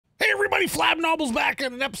everybody, Flab Nobble's back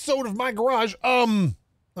in an episode of my garage.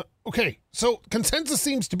 Okay, so consensus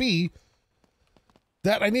seems to be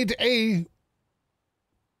that I need to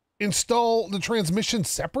install the transmission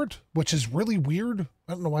separate, which is really weird.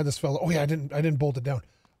 I don't know why this fell. Oh yeah, I didn't bolt it down.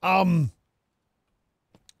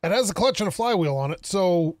 It has a clutch and a flywheel on it,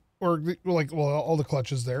 so all the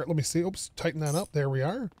clutches there. Let me see. Oops, tighten that up. There we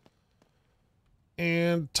are.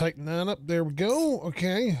 And tighten that up. There we go.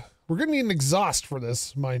 Okay. We're going to need an exhaust for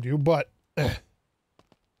this, mind you, but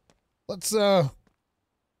let's, now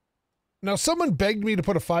someone begged me to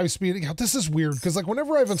put a 5-speed. This is weird because like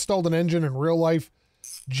whenever I've installed an engine in real life,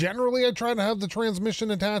 generally I try to have the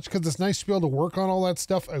transmission attached because it's nice to be able to work on all that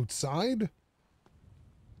stuff outside.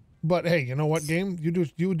 But hey, you know what, game? You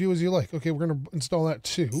do as you like. Okay, we're going to install that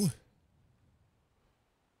too.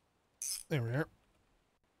 There we are.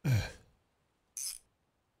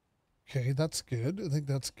 Okay, that's good. I think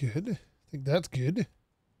that's good. I think that's good.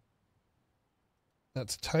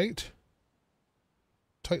 That's tight.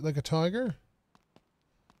 Tight like a tiger.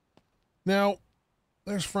 Now,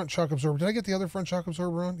 there's front shock absorber. Did I get the other front shock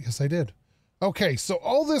absorber on? Yes, I did. Okay, so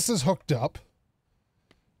all this is hooked up.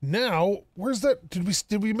 Now, where's that?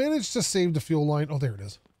 Did we manage to save the fuel line? Oh, there it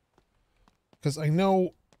is. Because I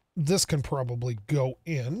know this can probably go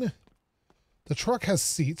in. The truck has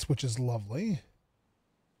seats, which is lovely.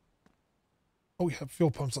 Oh, we have fuel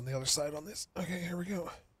pumps on the other side on this. Okay, here we go.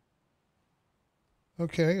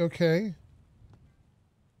 Okay, okay.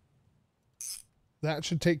 That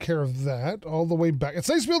should take care of that all the way back. It's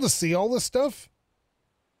nice to be able to see all this stuff.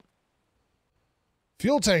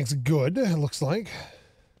 Fuel tank's good, it looks like.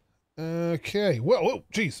 Okay, whoa,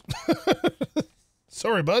 jeez.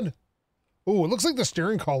 Sorry, bud. Oh, it looks like the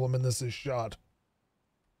steering column in this is shot.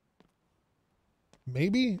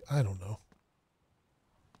 Maybe? I don't know.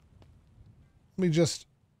 Let me just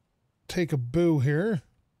take a boo here.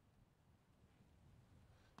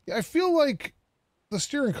 Yeah, I feel like the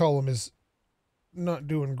steering column is not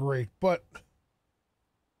doing great, but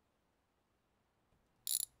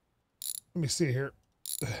let me see here.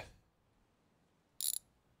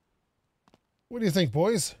 What do you think,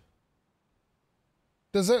 boys?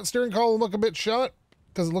 Does that steering column look a bit shot?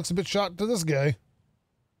 Because it looks a bit shot to this guy.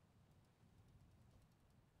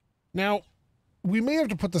 Now, we may have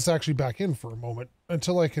to put this actually back in for a moment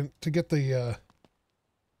until I can, to get the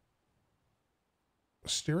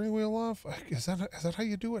steering wheel off. Is that how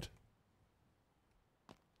you do it?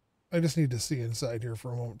 I just need to see inside here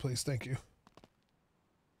for a moment, please. Thank you.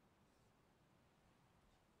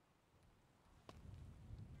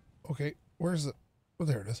 Okay, where's the... Oh,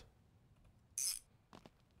 there it is.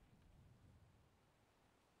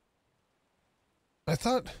 I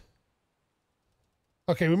thought...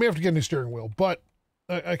 Okay, we may have to get a new steering wheel, but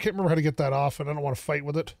I can't remember how to get that off, and I don't want to fight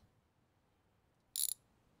with it.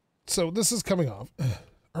 So this is coming off.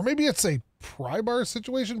 Or maybe it's a pry bar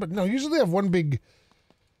situation, but no, usually they have one big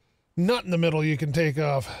nut in the middle you can take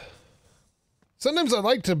off. Sometimes I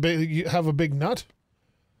like to have a big nut,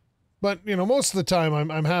 but, you know, most of the time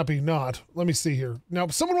I'm happy not. Let me see here. Now,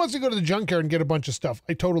 if someone wants to go to the junkyard and get a bunch of stuff,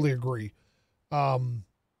 I totally agree that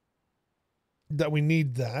we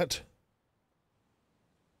need that.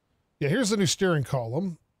 Yeah, here's the new steering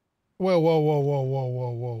column. Whoa, whoa, whoa, whoa, whoa, whoa,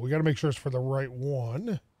 whoa. We got to make sure it's for the right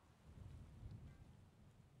one.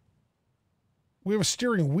 We have a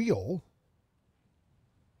steering wheel.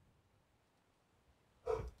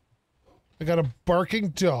 I got a barking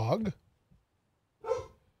dog.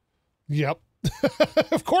 Yep.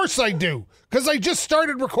 Of course I do. Because I just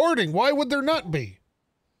started recording. Why would there not be?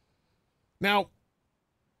 Now,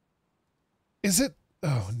 is it...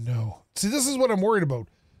 Oh, no. See, this is what I'm worried about.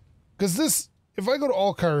 Because this, if I go to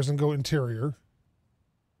all cars and go interior,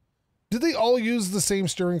 did they all use the same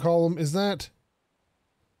steering column? Is it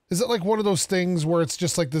like one of those things where it's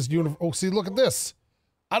just like this oh, see, look at this.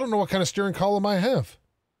 I don't know what kind of steering column I have.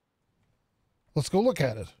 Let's go look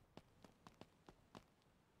at it.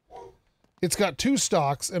 It's got 2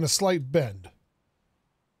 stocks and a slight bend.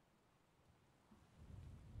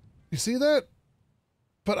 You see that?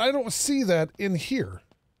 But I don't see that in here.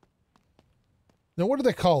 Now, what do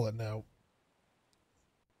they call it now?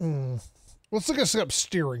 Let's look up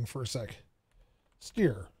steering for a sec.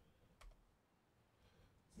 Steer.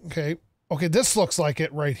 Okay. Okay, this looks like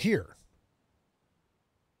it right here.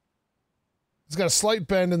 It's got a slight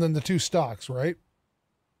bend and then the 2 stocks, right?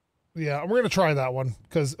 Yeah, we're going to try that one.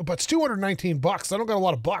 But it's $219. I don't got a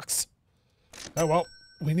lot of bucks. Oh, well,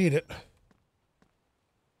 we need it.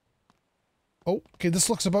 Oh, okay, this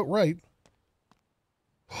looks about right.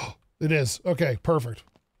 It is. Okay, perfect.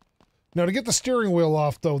 Now, to get the steering wheel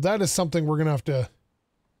off, though, that is something we're going to have to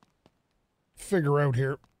figure out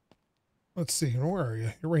here. Let's see. Where are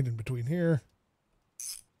you? You're right in between here.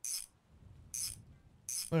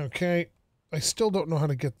 Okay. I still don't know how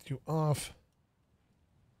to get you off.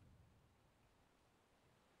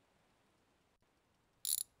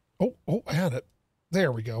 Oh, I had it.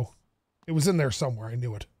 There we go. It was in there somewhere. I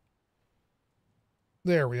knew it.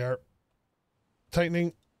 There we are.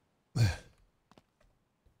 Tightening.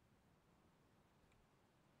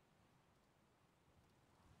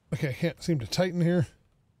 Okay, I can't seem to tighten here.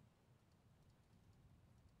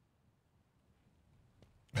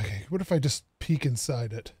 Okay, what if I just peek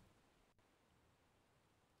inside it?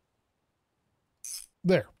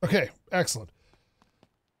 There. Okay, excellent.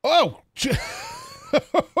 Oh!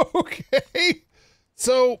 Okay.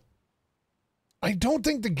 So, I don't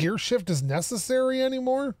think the gear shift is necessary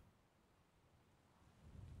anymore.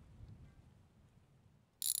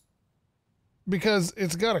 Because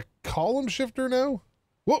it's got a column shifter now.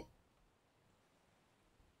 Whoa.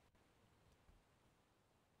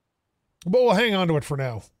 But we'll hang on to it for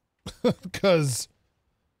now. Because,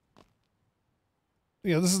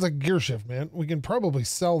 yeah, this is a gear shift, man. We can probably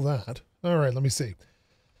sell that. All right, let me see.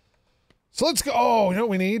 So let's go. Oh, you know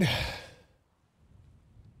what we need?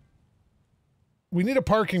 We need a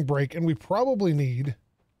parking brake, and we probably need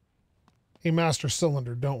a master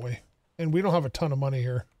cylinder, don't we? And we don't have a ton of money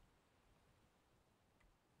here.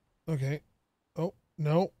 Okay. Oh,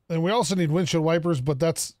 no. And we also need windshield wipers, but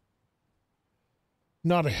that's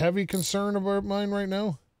not a heavy concern of mine right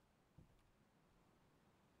now.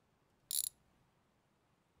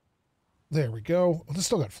 There we go. Oh, this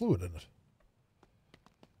still got fluid in it.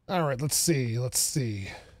 All right, let's see. Let's see.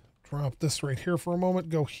 Drop this right here for a moment.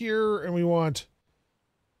 Go here, and we want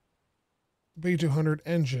B200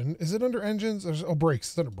 engine. Is it under engines? Oh, brakes.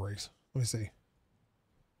 It's under brakes. Let me see.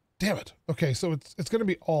 Damn it. Okay, so it's going to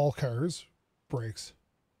be all cars. Brakes.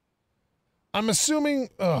 I'm assuming...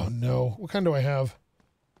 Oh, no. What kind do I have?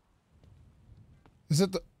 Is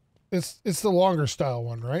it the... It's the longer style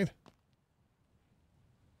one, right?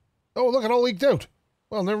 Oh, look, it all leaked out.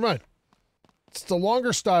 Well, never mind. It's the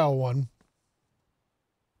longer style one.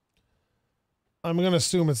 I'm going to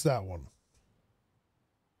assume it's that one.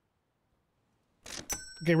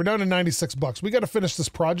 Okay, we're down to 96 bucks. We got to finish this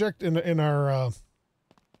project in our...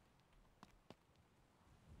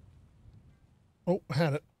 Oh,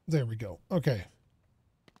 had it. There we go. Okay.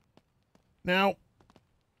 Now,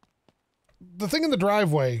 the thing in the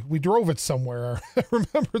driveway, we drove it somewhere. I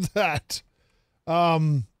remember that.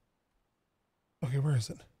 Okay, where is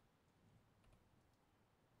it?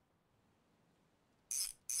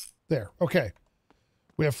 There. Okay.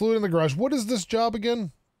 We have fluid in the garage. What is this job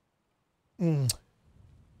again? Can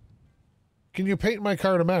you paint my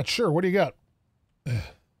car to match? Sure. What do you got?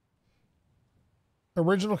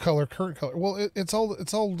 Original color, current color. Well, it's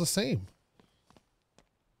all the same.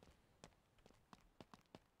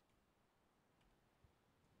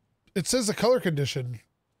 It says the color condition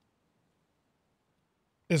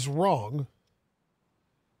is wrong.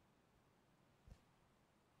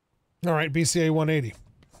 All right, BCA 180.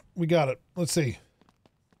 We got it. Let's see.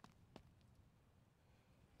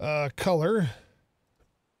 Color.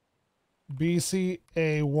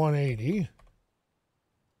 BCA 180.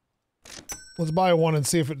 Let's buy one and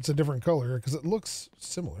see if it's a different color, because it looks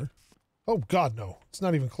similar. Oh, God, no. It's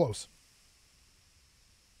not even close.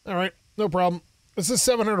 All right, no problem. This is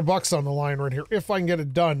 700 bucks on the line right here, if I can get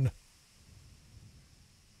it done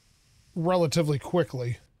relatively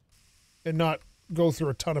quickly and not go through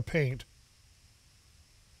a ton of paint.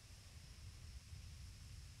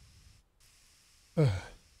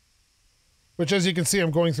 Which, as you can see,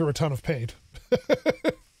 I'm going through a ton of paint.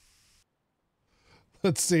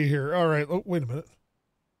 Let's see here. All right. Oh, wait a minute.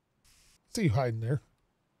 See you hiding there.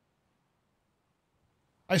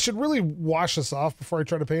 I should really wash this off before I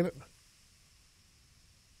try to paint it.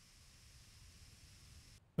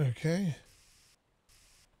 Okay.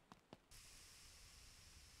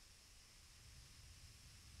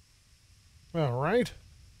 All right.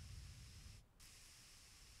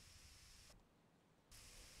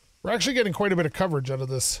 We're actually getting quite a bit of coverage out of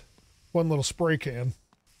this one little spray can.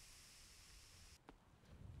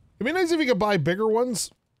 It'd be nice if you could buy bigger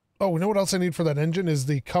ones. Oh, you know what else I need for that engine is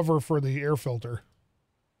the cover for the air filter.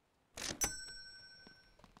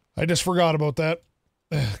 I just forgot about that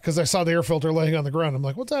because I saw the air filter laying on the ground. I'm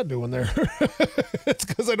like, what's that doing there? It's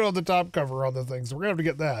because I don't have the top cover on the thing, so we're going to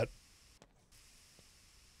have to get that.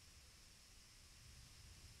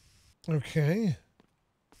 Okay.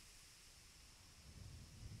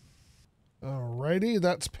 Alrighty,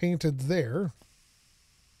 that's painted there.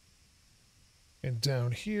 And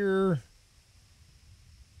down here.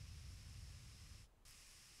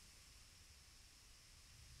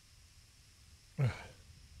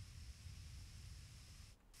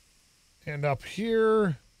 And up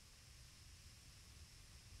here.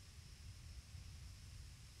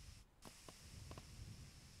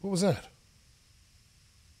 What was that?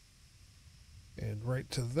 And right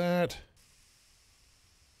to that.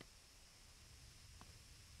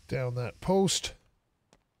 Down that post.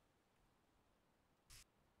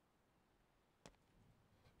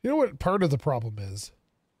 You know what part of the problem is?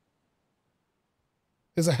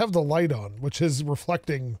 Is I have the light on, which is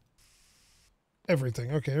reflecting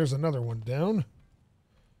everything. Okay, there's another one down.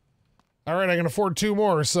 All right, I can afford 2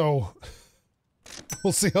 more, so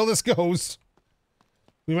we'll see how this goes.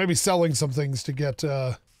 We might be selling some things to get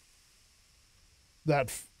that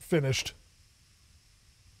finished.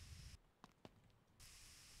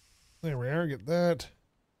 There we are, get that.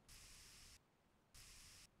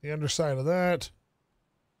 The underside of that.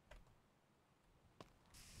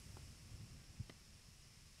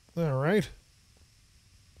 All right.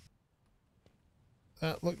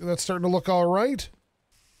 That's starting to look all right.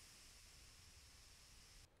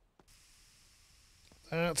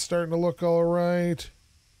 That's starting to look all right.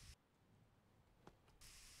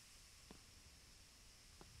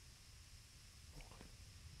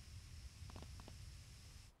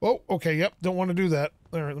 Oh, okay, yep, don't want to do that.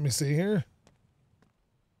 All right, let me see here.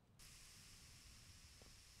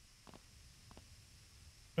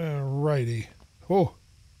 All righty. Oh.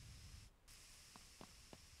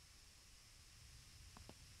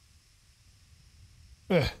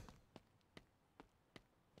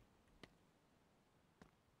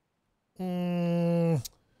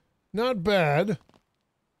 Not bad.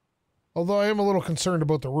 Although I am a little concerned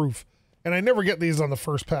about the roof. And I never get these on the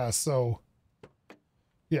first pass, so...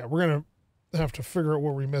 yeah, we're going to have to figure out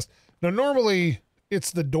what we missed. Now, normally,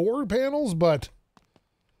 it's the door panels, but...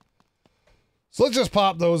 so let's just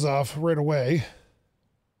pop those off right away.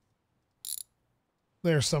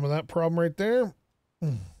 There's some of that problem right there.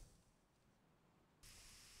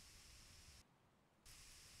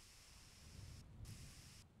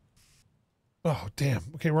 Oh, damn.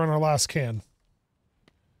 Okay, we're on our last can.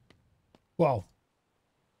 Well,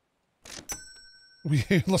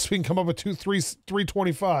 unless we can come up with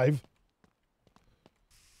 325.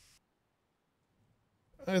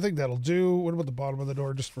 I think that'll do. What about the bottom of the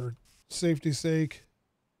door, just for safety's sake?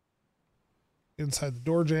 Inside the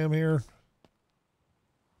door jamb here.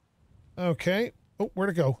 Okay. Oh,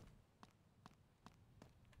 where'd it go?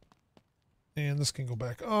 And this can go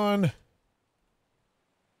back on.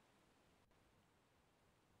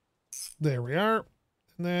 There we are.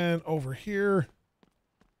 And then over here.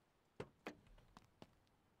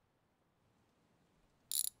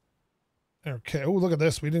 Okay. Oh, look at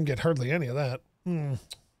this. We didn't get hardly any of that.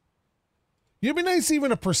 It'd be nice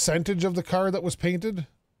even a percentage of the car that was painted.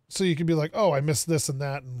 So you could be like, oh, I missed this and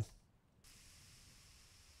that. And,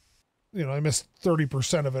 you know, I missed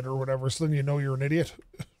 30% of it or whatever. So then you know you're an idiot.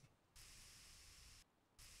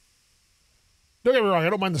 Don't get me wrong. I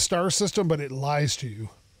don't mind the star system, but it lies to you.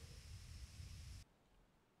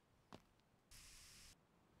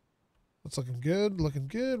 That's looking good. Looking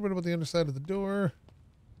good. What about the underside of the door?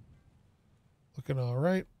 Looking all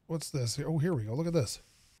right. What's this? Oh, here we go. Look at this.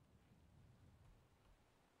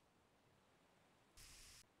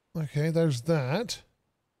 Okay, there's that.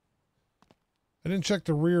 I didn't check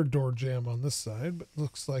the rear door jamb on this side, but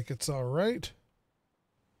looks like it's all right.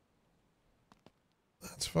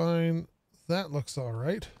 That's fine. That looks all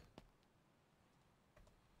right.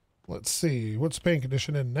 Let's see. What's paint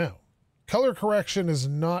condition in now? Color correction is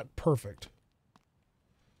not perfect.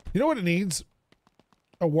 You know what it needs?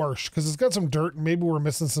 A wash, because it's got some dirt, and maybe we're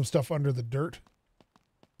missing some stuff under the dirt.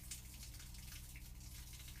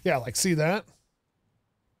 Yeah, like, see that?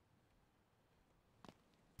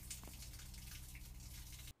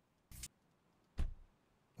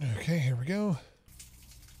 Okay, here we go.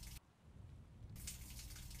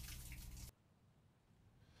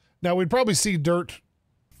 Now, we'd probably see dirt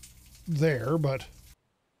there, but...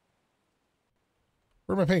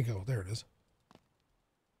 where'd my paint go? There it is.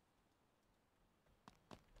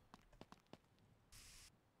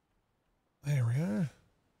 There we are.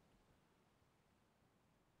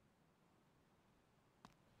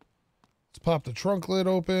 Let's pop the trunk lid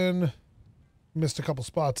open. Missed a couple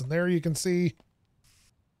spots in there, you can see.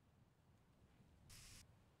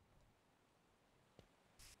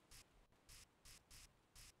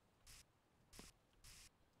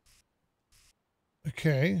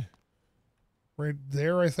 Okay. Right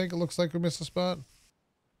there, I think it looks like we missed a spot.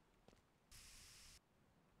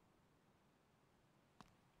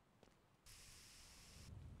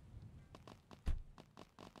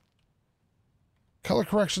 Color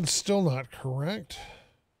correction's still not correct.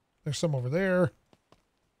 There's some over there.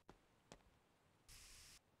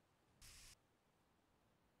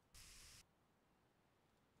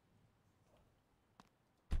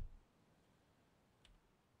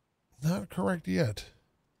 Not correct yet.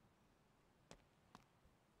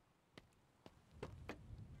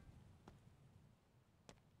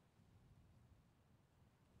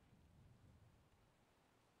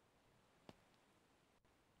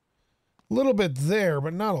 A little bit there,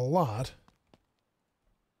 but not a lot.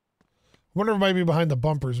 I wonder if it might be behind the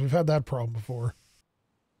bumpers. We've had that problem before.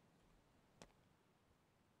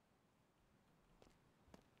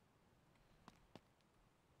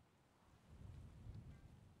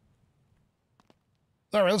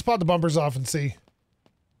 All right, let's pop the bumpers off and see.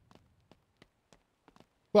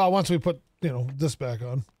 Well, once we put, this back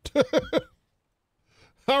on.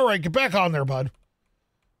 All right, get back on there, bud.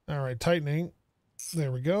 All right, tightening.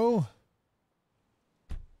 There we go.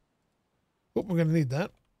 Oh, we're going to need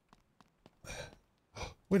that.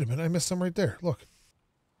 Wait a minute, I missed some right there. Look.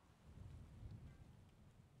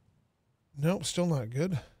 Nope, still not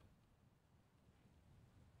good.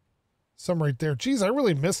 Some right there. Geez, I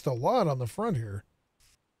really missed a lot on the front here.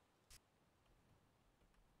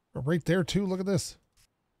 Right there, too. Look at this.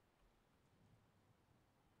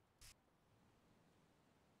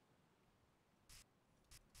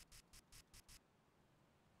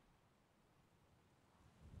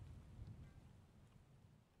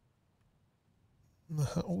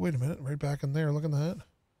 Oh, wait a minute. Right back in there. Look at that.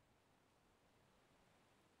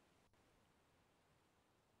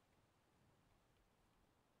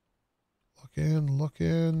 Look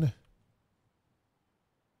in.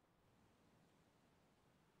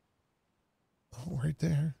 Oh, right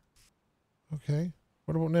there. Okay.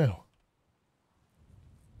 What about now?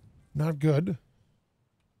 Not good.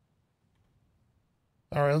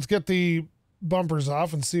 All right, let's get the bumpers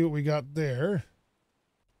off and see what we got there.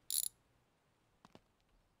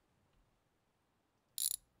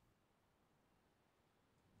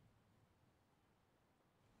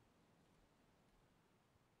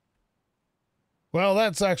 Well,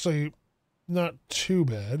 that's actually not too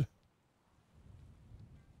bad.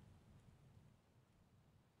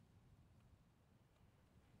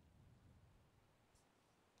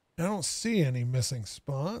 I don't see any missing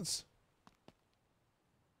spots.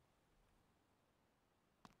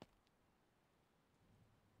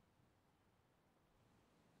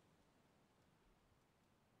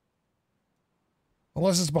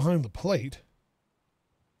 Unless it's behind the plate.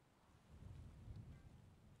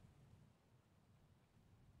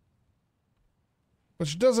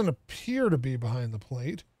 Which doesn't appear to be behind the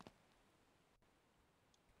plate.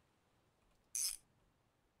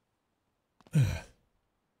 Let's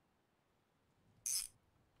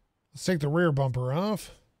take the rear bumper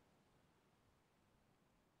off.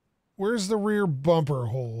 Where's the rear bumper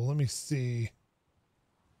hole? Let me see.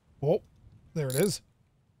 Oh, there it is.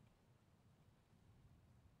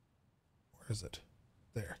 Where is it?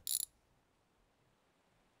 There.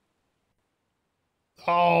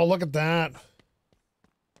 Oh, look at that.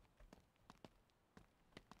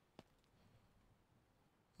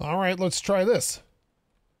 All right, let's try this.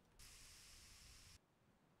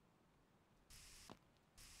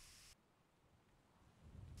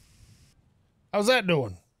 How's that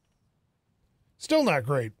doing? Still not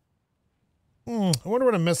great. I wonder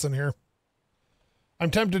what I'm missing here. I'm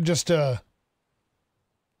tempted just to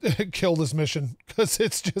kill this mission because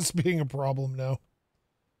it's just being a problem now.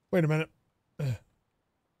 Wait a minute.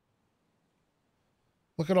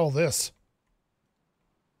 Look at all this.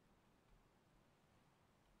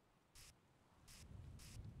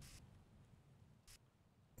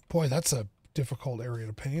 Boy, that's a difficult area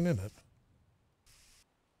to paint, isn't it?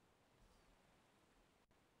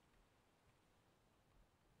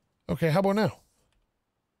 Okay, how about now?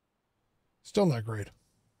 Still not great.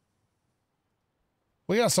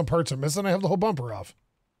 Well, yeah, some parts are missing. I have the whole bumper off.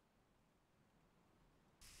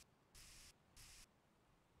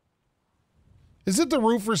 Is it the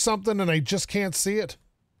roof or something and I just can't see it?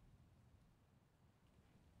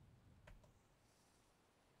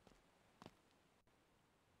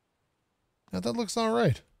 Now that looks all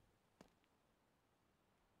right.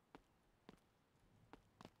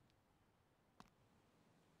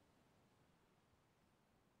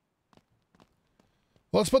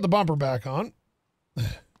 Well, let's put the bumper back on.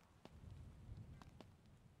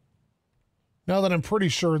 Now that I'm pretty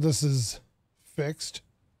sure this is fixed.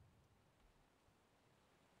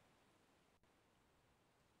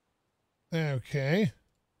 Okay.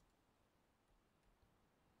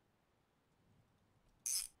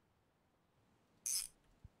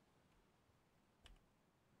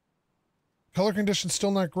 Color condition's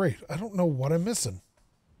still not great. I don't know what I'm missing.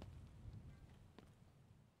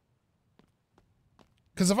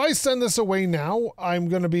 Because if I send this away now, I'm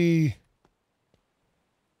going to be...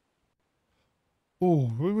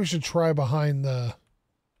 Ooh, maybe we should try behind the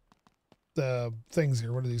things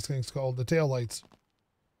here. What are these things called? The tail lights.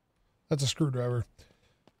 That's a screwdriver.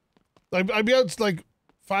 I'd be out like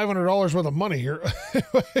 $500 worth of money here.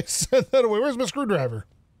 If I send that away. Where's my screwdriver?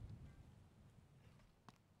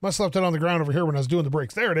 Must have left it on the ground over here when I was doing the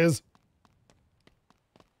brakes. There it is.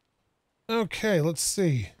 Okay, let's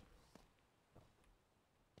see.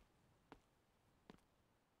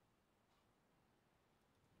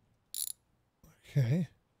 Okay.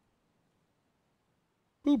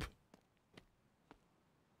 Boop.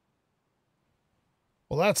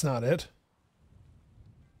 Well, that's not it.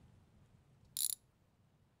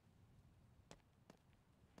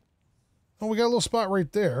 Oh, we got a little spot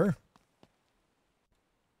right there.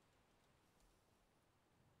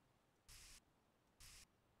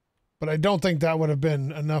 But I don't think that would have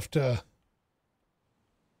been enough to...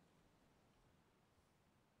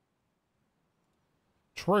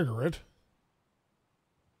 trigger it.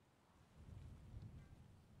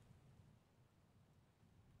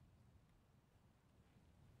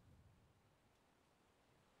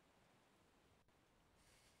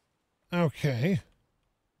 Okay.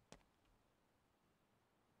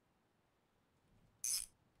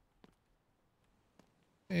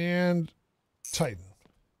 And tighten.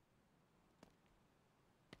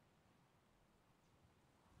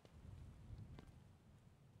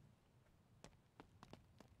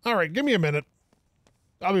 All right, give me a minute.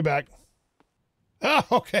 I'll be back. Oh,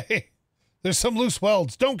 okay. There's some loose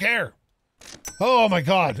welds. Don't care. Oh my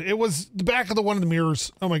God. It was the back of the one of the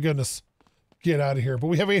mirrors. Oh my goodness. Get out of here. But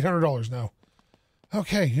we have $800 now.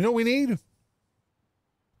 Okay, you know what we need?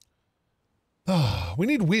 We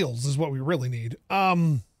need wheels is what we really need.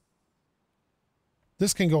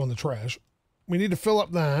 This can go in the trash. We need to fill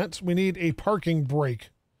up that. We need a parking brake.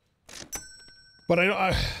 But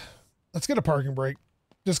let's get a parking brake.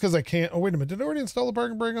 Just because I can't. Oh, wait a minute. Did I already install a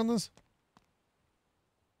parking brake on this?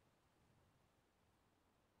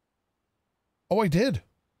 Oh, I did.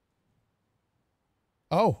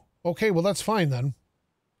 Oh, okay. Well, that's fine then.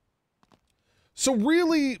 So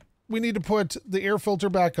really, we need to put the air filter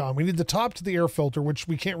back on. We need the top to the air filter, which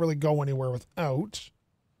we can't really go anywhere without.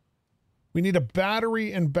 We need a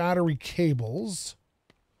battery and battery cables.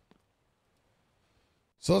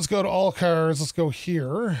 So let's go to all cars. Let's go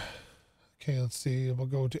here. Okay, let's see. We'll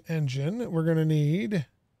go to engine. We're going to need...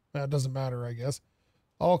 That doesn't matter, I guess.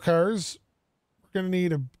 All cars. We're going to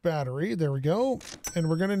need a battery. There we go. And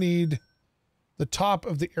we're going to need the top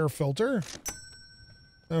of the air filter.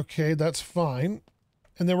 Okay, that's fine.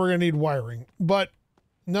 And then we're going to need wiring. But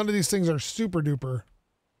none of these things are super duper.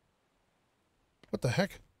 What the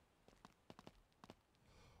heck?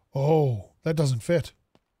 Oh, that doesn't fit.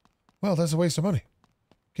 Well, that's a waste of money.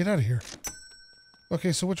 Get out of here.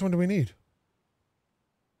 Okay, so which one do we need?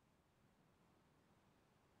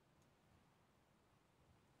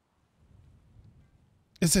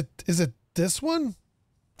 Is it this one?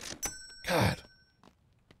 God.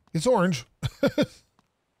 It's orange.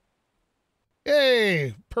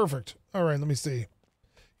 Yay! Perfect. All right, let me see.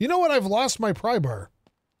 You know what? I've lost my pry bar.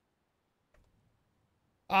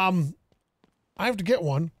 I have to get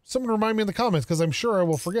one. Someone remind me in the comments because I'm sure I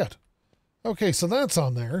will forget. Okay, so that's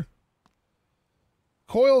on there.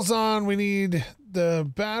 Coil's on. We need the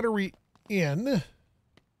battery in.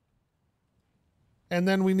 And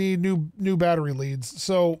then we need new battery leads.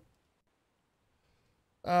 So,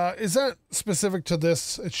 is that specific to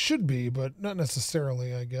this? It should be, but not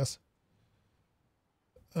necessarily, I guess.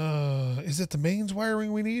 Is it the mains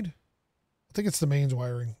wiring we need? I think it's the mains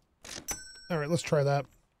wiring. All right, let's try that.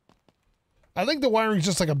 I think the wiring is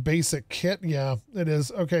just like a basic kit. Yeah, it is.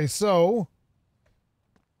 Okay, so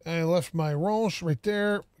I left my wrench right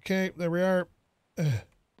there. Okay, there we are.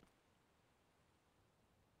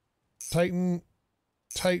 Tighten.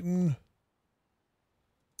 Tighten,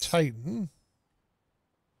 tighten,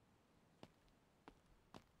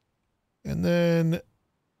 and then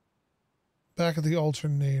back of the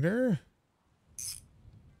alternator.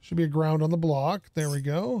 Should be a ground on the block. There we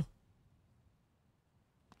go.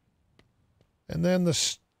 And then the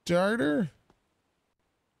starter.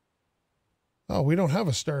 Oh, we don't have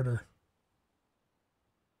a starter.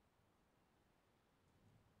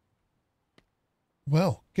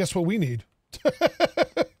 Well, guess what we need?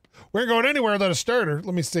 We ain't going anywhere without a starter.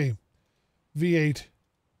 Let me see. V8.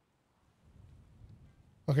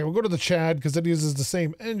 Okay, we'll go to the Chad because it uses the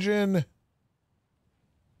same engine.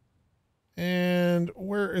 And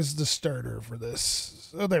where is the starter for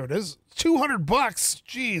this? Oh, there it is. $200.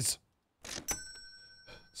 Jeez.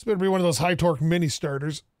 This better be one of those high torque mini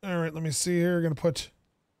starters. All right, let me see here. We're going to put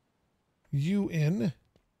You in.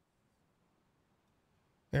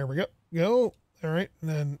 There we go. Go. All right. And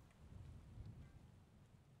then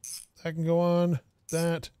that can go on.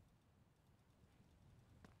 That.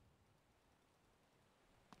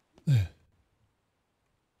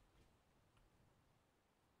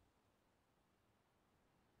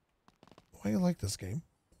 Why do you like this game?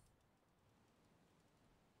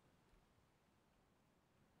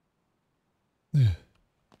 You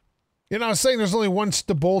know, I was saying there's only one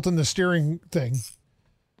bolt in the steering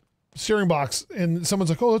box, and someone's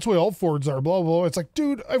like, oh, that's the way all Fords are, blah, blah, blah. It's like,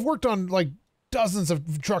 dude, I've worked on like dozens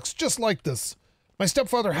of trucks just like this. My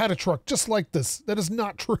stepfather had a truck just like this. That is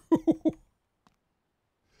not true.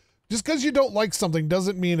 Just because you don't like something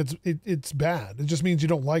doesn't mean it's bad. It just means you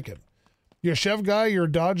don't like it. You're a Chev guy, you're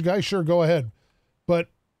a Dodge guy, sure, go ahead. But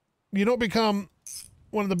you don't become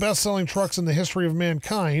one of the best-selling trucks in the history of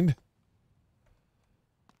mankind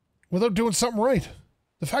without doing something right.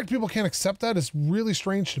 The fact people can't accept that is really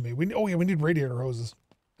strange to me. Oh yeah, we need radiator hoses.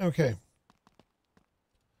 Okay.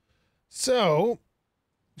 So,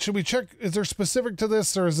 should we check, is there specific to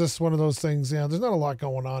this, or is this one of those things? Yeah, there's not a lot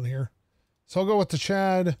going on here. So I'll go with the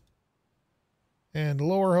Chad and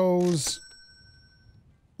lower hose.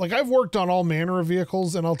 Like, I've worked on all manner of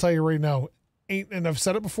vehicles, and I'll tell you right now, and I've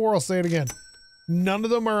said it before, I'll say it again. None of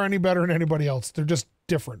them are any better than anybody else. They're just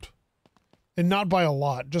different. And not by a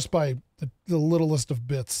lot, just by the littlest of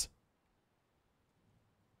bits.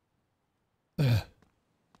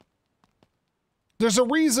 There's a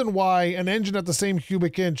reason why an engine at the same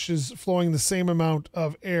cubic inch is flowing the same amount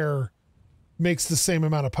of air makes the same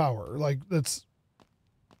amount of power. Like, that's...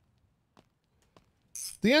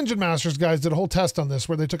 The Engine Masters guys did a whole test on this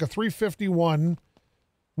where they took a 351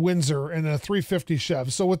 Windsor and a 350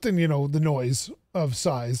 Chev, so within, you know, the noise of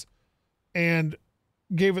size, and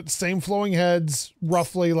gave it the same flowing heads,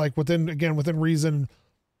 roughly, like within reason.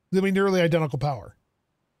 I mean, nearly identical power.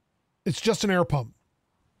 It's just an air pump.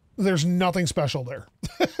 There's nothing special there.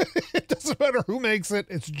 It doesn't matter who makes it.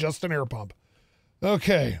 It's just an air pump.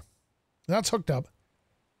 Okay. That's hooked up.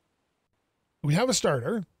 We have a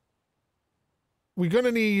starter. We're going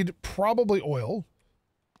to need probably oil.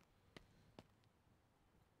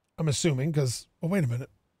 I'm assuming, because... Oh, wait a minute.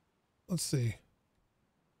 Let's see.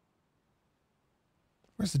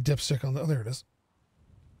 Where's the dipstick on the... Oh, there it is.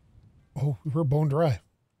 Oh, we're bone dry.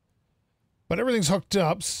 But everything's hooked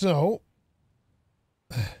up, so...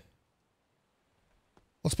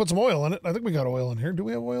 Let's put some oil in it. I think we got oil in here. Do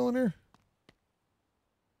we have oil in here?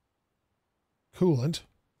 Coolant.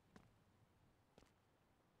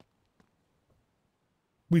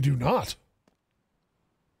 We do not.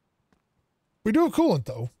 We do have coolant,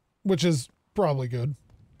 though, which is probably good.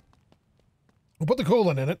 We'll put the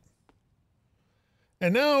coolant in it.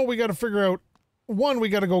 And now we got to figure out, one, we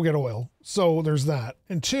got to go get oil. So there's that.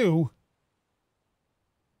 And two,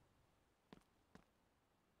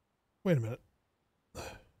 wait a minute.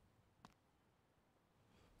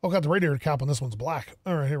 Oh, got the radiator cap on this one's black.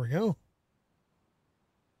 All right, here we go.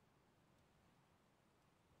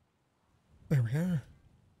 There we are.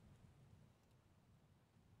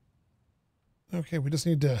 Okay, we just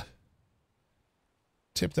need to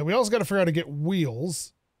tip that. We also got to figure out how to get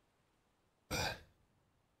wheels.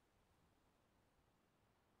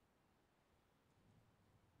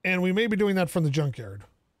 And we may be doing that from the junkyard.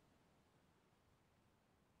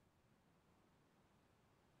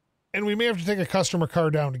 And we may have to take a customer car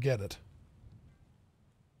down to get it.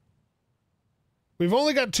 We've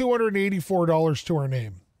only got $284 to our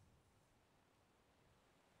name.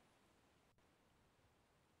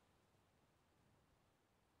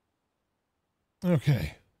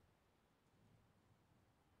 Okay.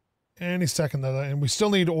 Any second, though, and we still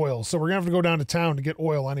need oil. So we're going to have to go down to town to get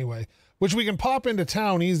oil anyway, which we can pop into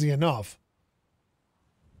town easy enough.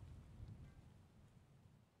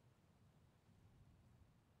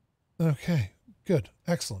 Okay, good.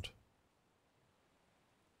 Excellent.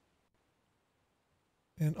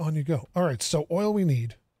 And on you go. All right, so oil we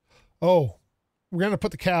need. Oh, we're going to put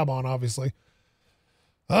the cab on, obviously.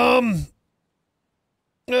 How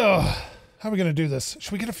are we going to do this?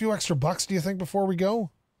 Should we get a few extra bucks, do you think, before we go?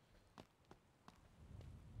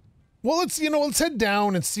 Well, let's head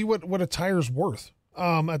down and see what a tire's worth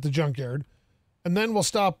at the junkyard. And then we'll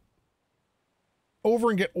stop over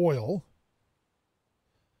and get oil.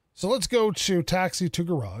 So let's go to taxi to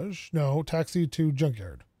garage. No, taxi to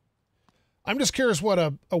junkyard. I'm just curious what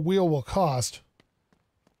a wheel will cost.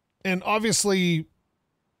 And obviously...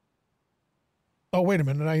 Oh, wait a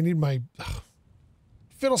minute. I need my...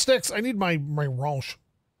 Fiddlesticks, I need my wrench.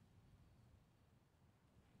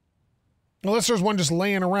 Unless there's one just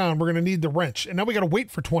laying around, we're going to need the wrench. And now we got to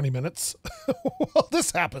wait for 20 minutes while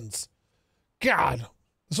this happens. God.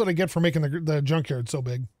 That's what I get for making the junkyard so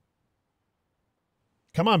big.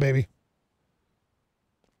 Come on, baby.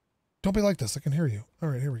 Don't be like this. I can hear you. All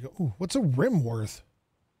right, here we go. Ooh, what's a rim worth?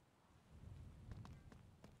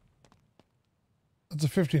 That's a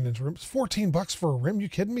 15-inch rim. It's $14 for a rim. You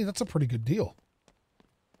kidding me? That's a pretty good deal.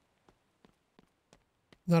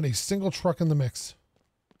 Not a single truck in the mix.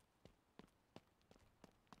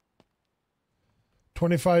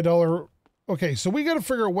 $25. Okay, so we got to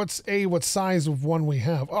figure out what size of one we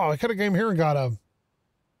have. Oh, I could have came here and got a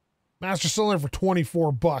master cylinder for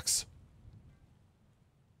 $24.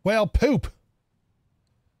 Well, poop.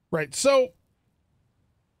 Right, so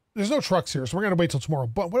there's no trucks here, so we're going to wait till tomorrow.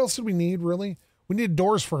 But what else did we need, really? We need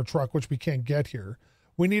doors for a truck, which we can't get here.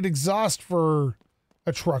 We need exhaust for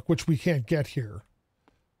a truck, which we can't get here.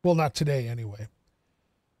 Well, not today, anyway.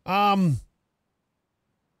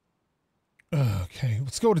 Okay,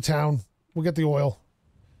 let's go to town. We'll get the oil.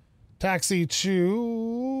 Taxi to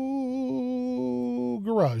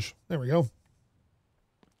garage. There we go.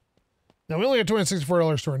 Now, we only got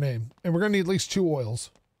 $264 to our name, and we're going to need at least 2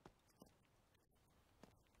 oils.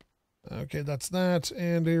 Okay, that's that.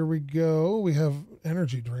 And here we go. We have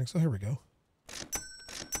energy drinks. Oh, here we go.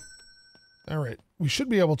 All right. We should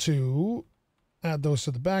be able to add those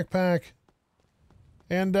to the backpack.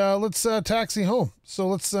 And let's taxi home. So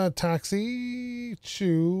let's taxi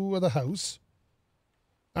to the house.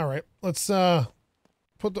 All right. Let's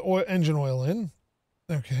put the engine oil in.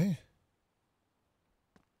 Okay.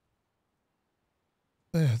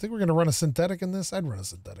 I think we're going to run a synthetic in this. I'd run a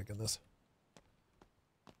synthetic in this.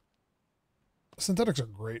 Synthetics are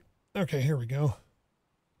great. Okay, here we go.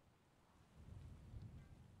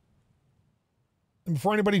 And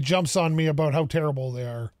before anybody jumps on me about how terrible they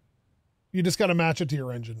are, you just got to match it to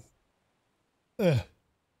your engine. There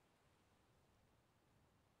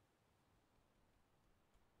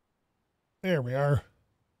we are.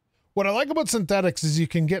 What I like about synthetics is you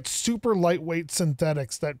can get super lightweight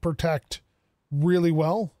synthetics that protect really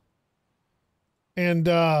well. And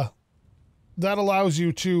that allows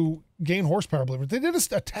you to gain horsepower. Believe it. They did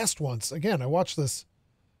a test once. Again, I watched this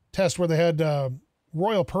test where they had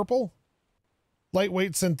Royal Purple,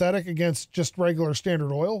 lightweight synthetic against just regular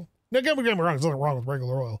standard oil. Now, don't get me wrong, there's nothing wrong with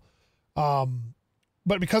regular oil.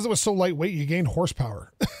 But because it was so lightweight, you gained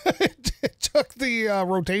horsepower. It took the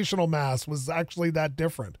rotational mass was actually that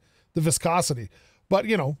different, the viscosity. But,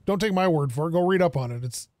 you know, don't take my word for it. Go read up on it.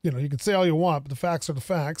 It's, you know, you can say all you want, but the facts are the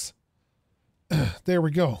facts. There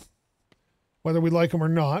we go. Whether we like them or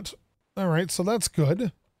not. All right, so that's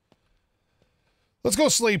good. Let's go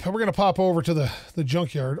sleep. We're going to pop over to the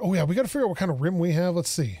junkyard. Oh, yeah, we got to figure out what kind of rim we have. Let's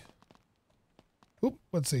see. Oop,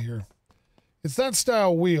 let's see here. It's that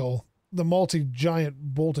style wheel, the multi-giant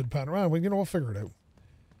bolted pattern. Well, you know, we'll figure it out.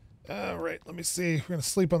 All right, let me see. We're going to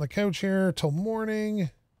sleep on the couch here till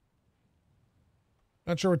morning.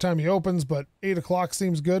 Not sure what time he opens, but 8 o'clock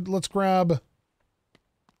seems good. Let's grab...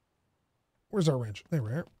 Where's our wrench? There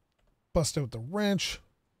we are. Bust out the wrench.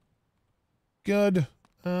 Good.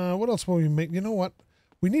 What else will we make? You know what?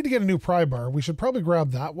 We need to get a new pry bar. We should probably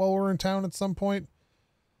grab that while we're in town at some point.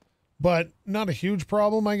 But not a huge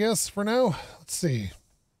problem, I guess, for now. Let's see.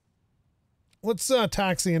 Let's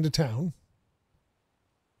taxi into town.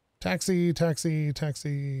 Taxi.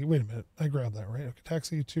 Wait a minute. I grabbed that, right? Okay,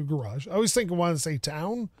 taxi to garage. I always think I want to say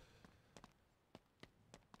town.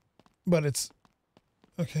 But it's...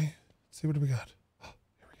 Okay. Let's see, what do we got?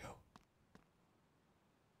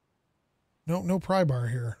 No pry bar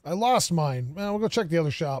here. I lost mine. Well, we'll go check the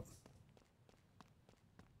other shop.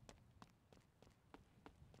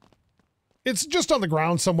 It's just on the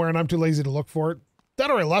ground somewhere and I'm too lazy to look for it.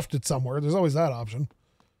 That or I left it somewhere. There's always that option.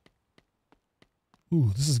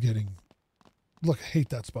 Ooh, this is getting... Look, I hate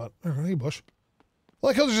that spot. Oh, hey, bush. I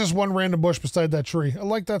like how there's just one random bush beside that tree. I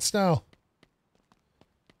like that style.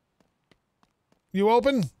 You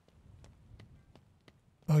open?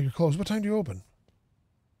 Oh, you're closed. What time do you open?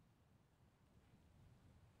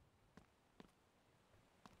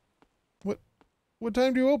 What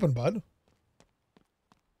time do you open, bud?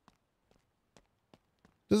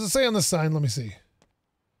 Does it say on the sign? Let me see.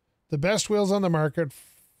 The best wheels on the market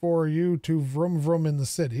for you to vroom vroom in the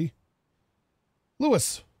city.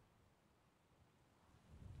 Louis,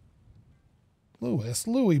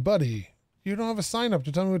 Louie, buddy. You don't have a sign up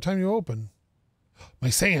to tell me what time you open.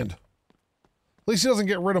 My sand. At least he doesn't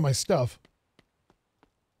get rid of my stuff.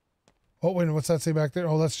 Oh, wait, what's that say back there?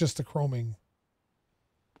 Oh, that's just the chroming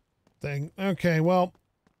thing. Okay, well,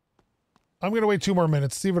 I'm going to wait 2 more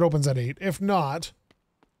minutes, see if it opens at 8. If not...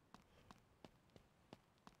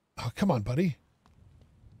 Oh, come on, buddy.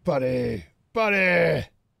 Buddy.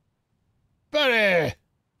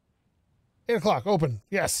 8 o'clock, open.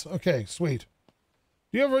 Yes, okay, sweet.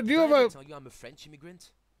 Do you have a... Tell you I'm a French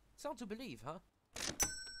immigrant? It's hard to believe, huh?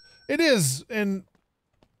 It is, and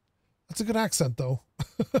that's a good accent, though.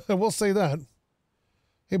 I will say that.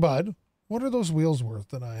 Hey, bud, what are those wheels worth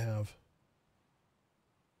that I have?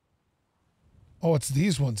 Oh, it's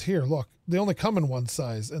these ones here. Look, they only come in one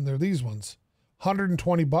size, and they're these ones.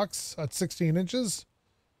 120 bucks at 16 inches.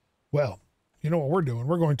 Well, you know what we're doing.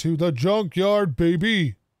 We're going to the junkyard,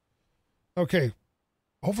 baby. Okay.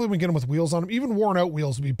 Hopefully we can get them with wheels on them. Even worn out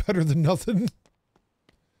wheels would be better than nothing.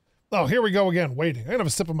 Oh, here we go again. Waiting. I'm going to have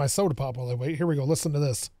a sip of my soda pop while I wait. Here we go. Listen to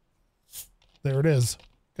this. There it is.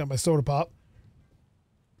 Got my soda pop.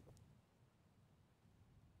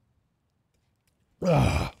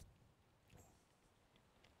 Ugh.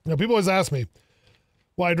 Now, people always ask me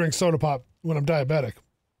why I drink soda pop when I'm diabetic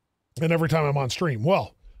and every time I'm on stream.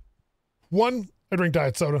 Well, one, I drink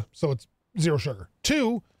diet soda, so it's 0 sugar.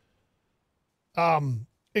 2,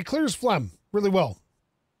 it clears phlegm really well.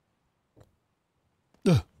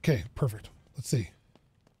 Ugh, okay, perfect. Let's see.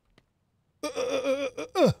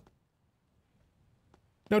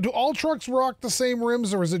 Now, do all trucks rock the same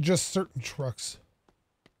rims, or is it just certain trucks?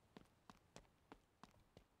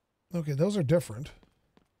 Okay, those are different.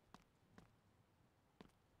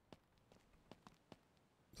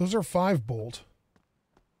 Those are 5-bolt.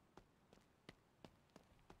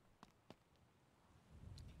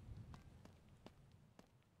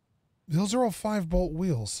 Those are all 5-bolt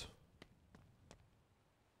wheels.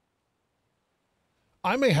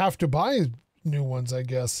 I may have to buy new ones, I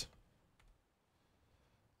guess.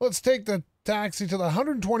 Let's take the taxi to the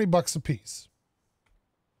 120 bucks a piece.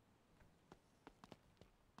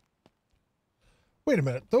 Wait a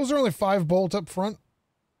minute. Those are only 5-bolt up front?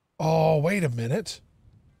 Oh, wait a minute.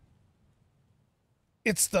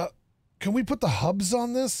 It's the... Can we put the hubs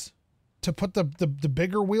on this? To put the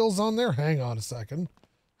bigger wheels on there? Hang on a second.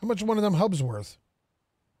 How much are one of them hubs worth?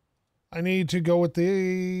 I need to go with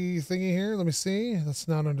the thingy here. Let me see. That's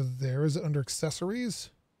not under there. Is it under accessories?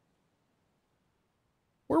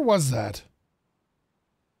 Where was that?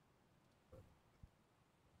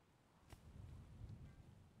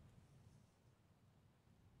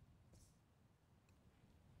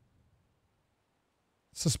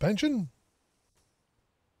 Suspension?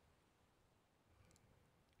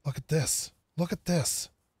 Look at this. Look at this.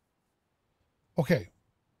 Okay.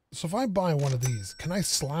 So if I buy one of these, can I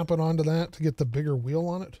slap it onto that to get the bigger wheel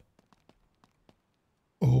on it?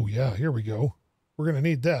 Oh, yeah. Here we go. We're going to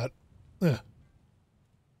need that.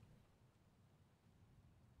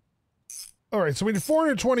 All right. So we need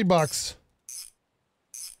 420 bucks.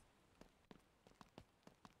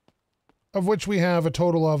 Of which we have a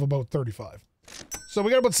total of about 35. So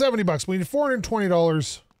we got about 70 bucks. We need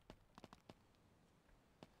 $420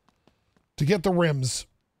 to get the rims.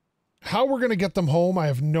 How we're going to get them home, I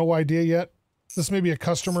have no idea yet. This may be a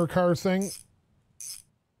customer car thing.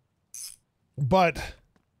 But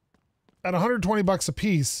at 120 bucks a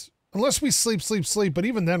piece, unless we sleep, but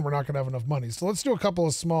even then we're not going to have enough money. So let's do a couple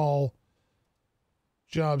of small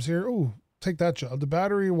jobs here. Ooh, take that job. The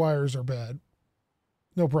battery wires are bad.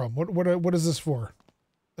 No problem. What is this for?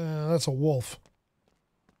 That's a wolf.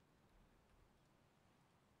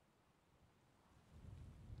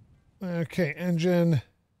 Okay, engine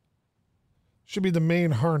should be the main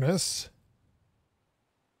harness.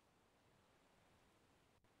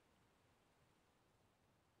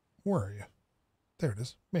 Where are you? There it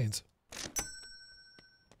is. Mains.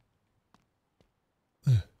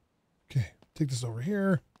 Okay, take this over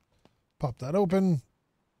here. Pop that open.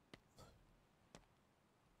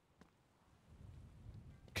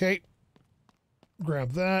 Okay.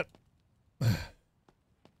 Grab that.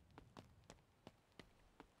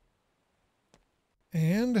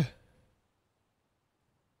 And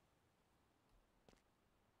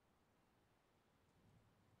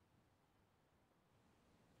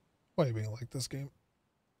why are you being like this game?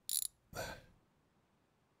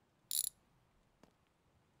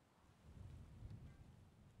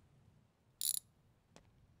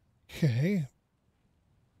 Okay.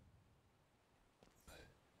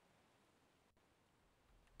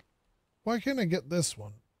 Why can't I get this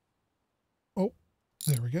one? Oh,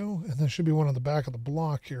 there we go. And there should be one on the back of the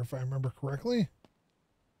block here, if I remember correctly.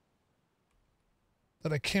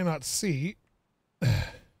 That I cannot see.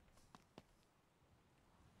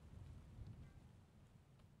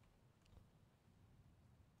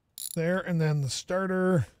 There, and then the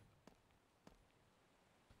starter.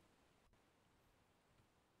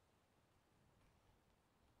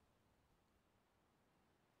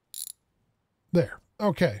 There.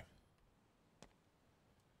 Okay.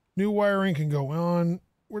 New wiring can go on.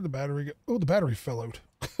 Where'd the battery go? Oh, the battery fell out.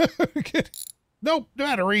 Nope,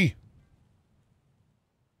 battery.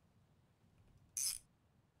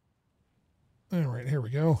 All right, here we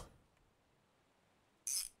go.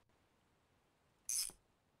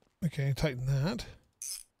 Okay, tighten that.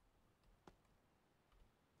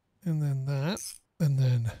 And then that. And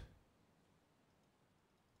then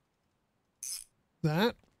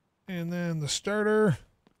that. And then the starter.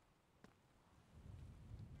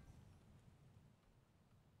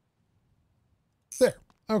 There.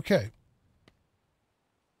 Okay.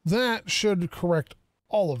 That should correct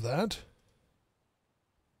all of that.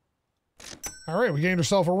 All right, we gained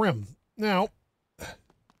ourselves a rim. Now,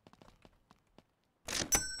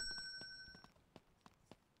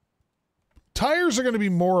 tires are going to be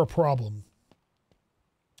more a problem.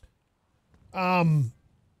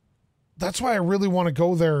 That's why I really want to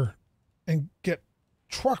go there and get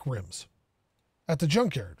truck rims at the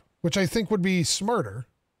junkyard, which I think would be smarter.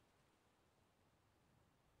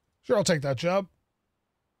 Sure, I'll take that job.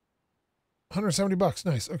 170 bucks.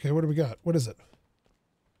 Nice. Okay, what do we got? What is it?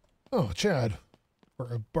 Oh, Chad.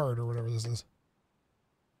 Or a Bart or whatever this is.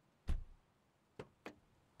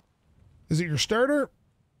 Is it your starter?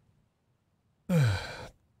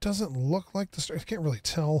 Doesn't look like the starter. I can't really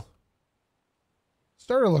tell.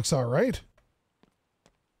 Starter looks all right.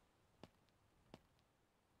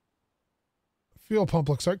 Fuel pump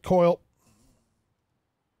looks like coil.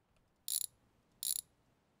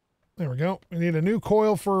 There we go. We need a new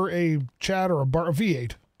coil for a Chad or a Bart, a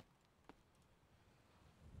V8.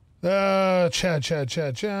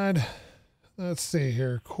 Chad. Let's see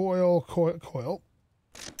here. Coil.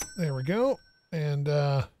 There we go. And,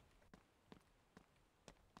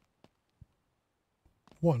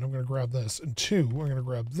 one, I'm going to grab this. And two, we're going to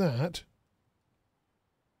grab that.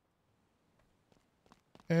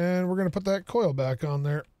 And we're going to put that coil back on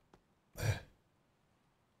there.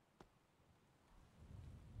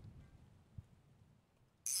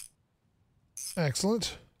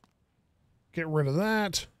 Excellent. Get rid of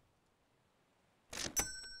that.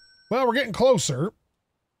 Well, we're getting closer.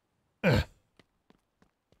 I'd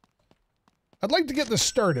like to get this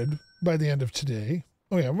started by the end of today.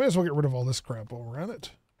 Oh yeah, we might as well get rid of all this crap while we're at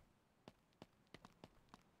it.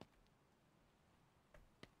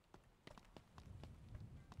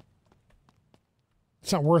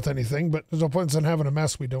 It's not worth anything, but there's no point in having a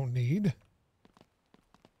mess we don't need.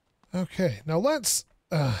 Okay, now let's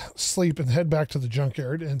sleep and head back to the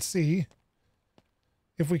junkyard and see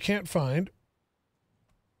if we can't find.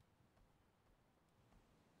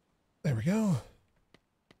 There we go.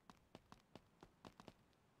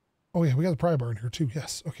 Oh yeah, we got the pry bar in here too.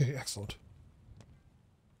 Yes. Okay, excellent.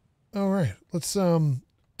 All right, let's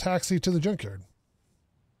taxi to the junkyard.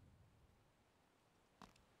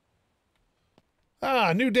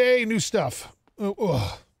 Ah, new day, new stuff.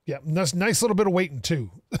 Yeah, that's a nice little bit of waiting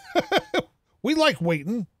too. We like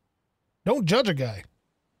waiting. Don't judge a guy.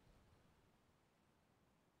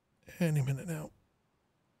 Any minute now.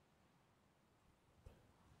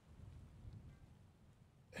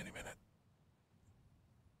 Any minute.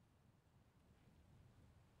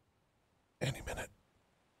 Any minute.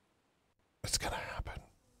 It's gonna happen.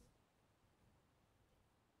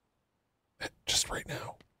 Just right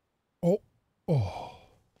now. Oh.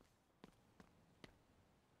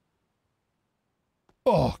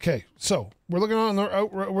 Oh, okay. So we're looking on the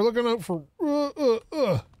out. We're looking out for.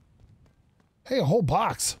 Hey, a whole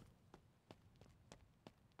box.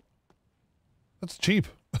 That's cheap.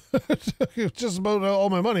 It's just about all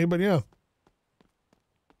my money, but yeah.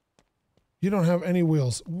 You don't have any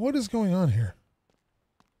wheels. What is going on here?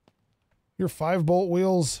 Your 5-bolt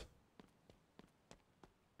wheels.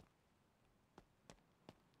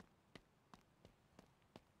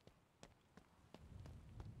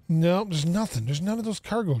 No, there's nothing. There's none of those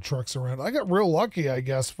cargo trucks around. I got real lucky, I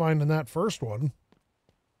guess, finding that first one.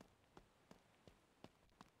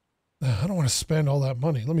 I don't want to spend all that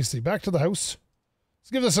money. Let me see. Back to the house.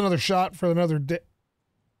 Let's give this another shot for another day.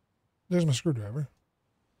 There's my screwdriver.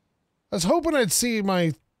 I was hoping I'd see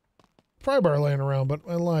my pry bar laying around, but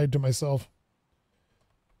I lied to myself.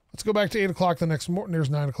 Let's go back to 8 o'clock the next morning. There's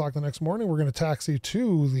 9 o'clock the next morning. We're going to taxi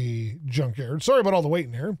to the junkyard. Sorry about all the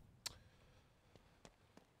waiting here.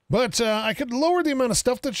 But I could lower the amount of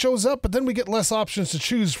stuff that shows up, but then we get less options to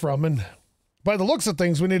choose from. And by the looks of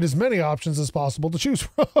things, we need as many options as possible to choose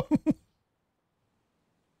from.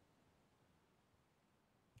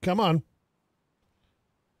 Come on.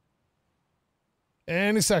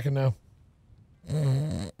 Any second now.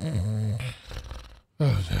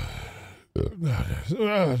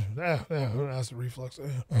 Acid reflux.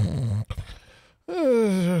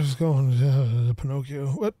 Just going to Pinocchio.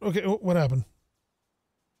 What? Okay, what happened?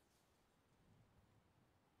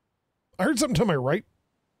 I heard something to my right.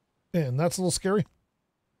 And that's a little scary.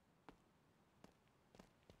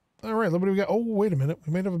 All right, look what we got. Oh, wait a minute.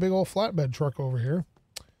 We might have a big old flatbed truck over here.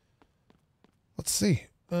 Let's see.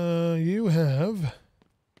 You have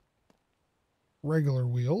regular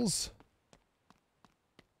wheels.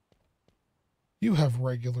 You have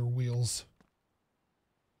regular wheels.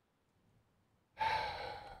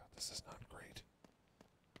 This is not great.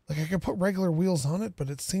 Like, I could put regular wheels on it,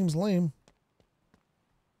 but it seems lame.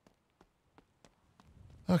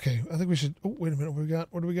 Okay, I think we should... Oh, wait a minute. What do we got?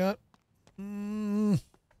 What do we got?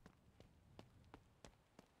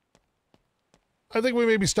 I think we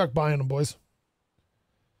may be stuck buying them, boys.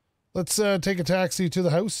 Let's take a taxi to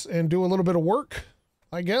the house and do a little bit of work,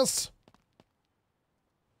 I guess.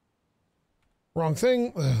 Wrong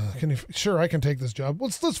thing. Sure, I can take this job.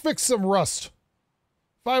 Let's fix some rust.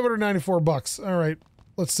 $594. All right.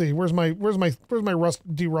 Let's see. Where's my rust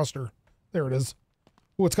deruster? There it is.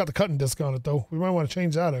 Oh, it's got the cutting disc on it though. We might want to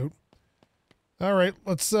change that out. All right,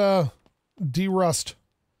 let's derust.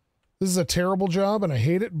 This is a terrible job and I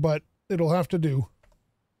hate it, but it'll have to do.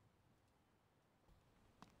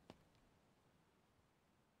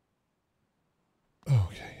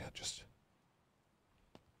 Okay, yeah, just...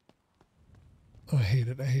 Oh, I hate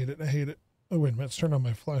it, I hate it, I hate it. Oh, wait a minute, let's turn on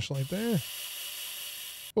my flashlight there.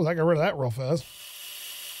 Oh, I got rid of that real fast.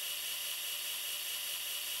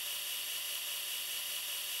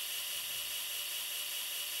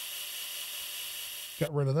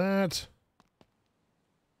 Got rid of that.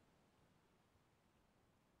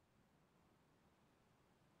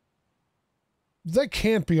 That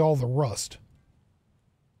can't be all the rust.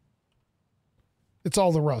 It's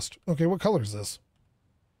all the rust. Okay, what color is this?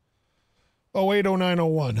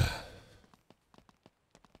 080901.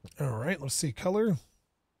 All right, let's see color.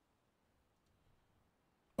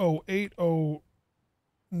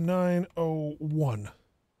 080901.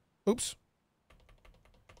 Oops.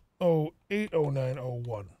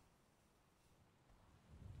 080901.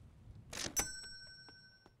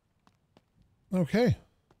 Okay.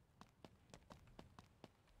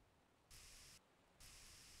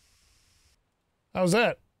 How's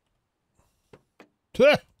that?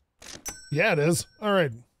 Yeah, it is. All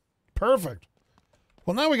right. Perfect.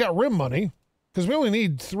 Well, now we got rim money because we only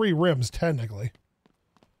need 3 rims technically.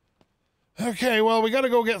 Okay, well, we got to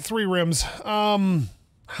go get 3 rims. How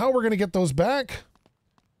we're going to get those back?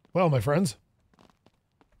 Well, my friends,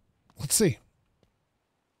 let's see.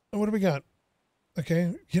 What do we got?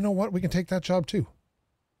 Okay, you know what? We can take that job too.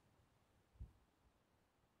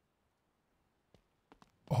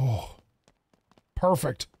 Oh,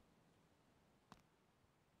 perfect.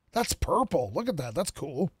 That's purple. Look at that. That's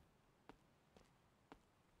cool.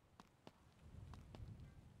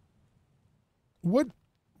 What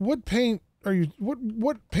paint are you,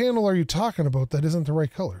 what panel are you talking about that isn't the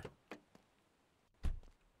right color?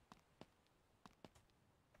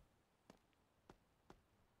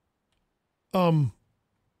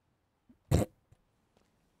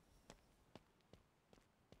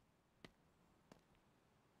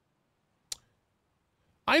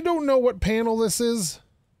 I don't know what panel this is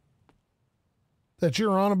that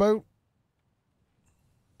you're on about.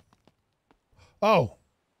 Oh,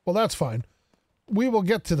 well, that's fine. We will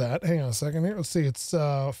get to that. Hang on a second here. Let's see. It's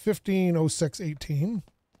 150618.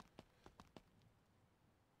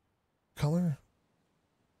 Color.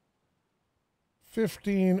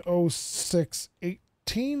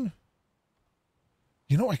 150618.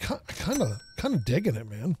 You know, I kind of digging it,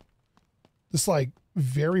 man. This like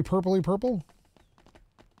very purpley purple.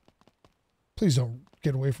 Please don't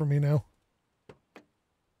get away from me now.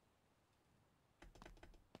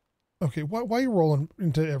 Okay, why are you rolling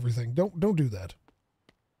into everything? Don't do that.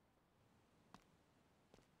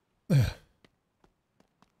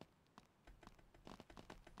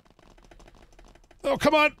 Oh,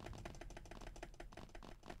 come on.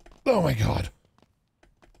 Oh my God.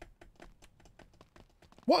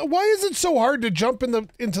 Why is it so hard to jump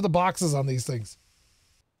into the boxes on these things?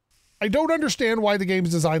 I don't understand why the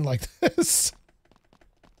game's designed like this.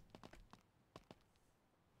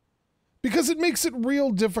 Because it makes it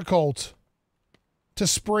real difficult to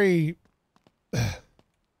spray the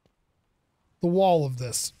wall of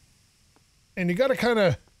this. And you gotta kind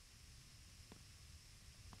of...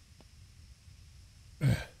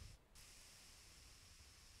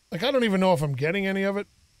 Like, I don't even know if I'm getting any of it.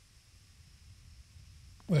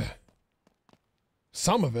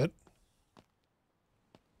 Some of it.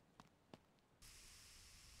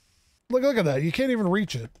 Look at that. You can't even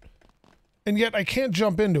reach it. And yet I can't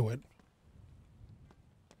jump into it.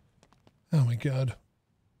 Oh my God.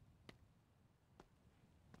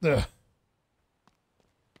 Ugh.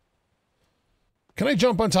 Can I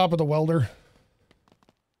jump on top of the welder?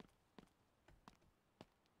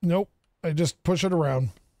 Nope. I just push it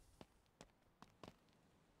around.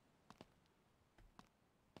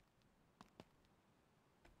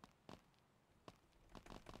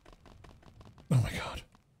 Oh my god.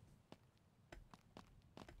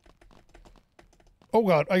 Oh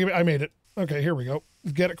god, I made it. Okay, here we go.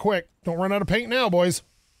 Get it quick. Don't run out of paint now, boys.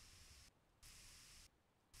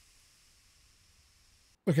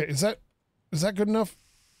 Okay, is that good enough?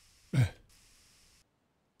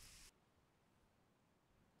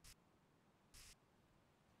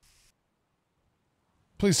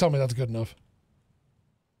 Please tell me that's good enough.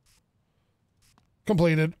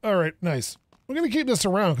 Completed. All right, nice. We're going to keep this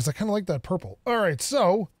around because I kind of like that purple. All right,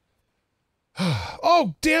 so...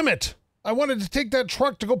 Oh, damn it! I wanted to take that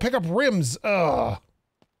truck to go pick up rims. Ugh.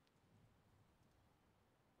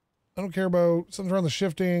 I don't care about something around the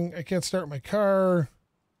shifting. I can't start my car.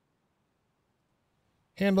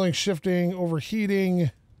 Handling, shifting,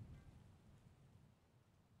 overheating.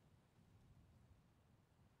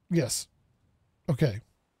 Yes. Okay.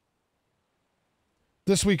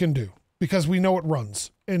 This we can do because we know it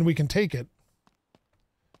runs and we can take it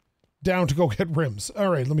down to go get rims. All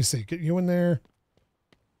right, let me see. Get you in there.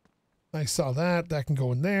 I saw that. That can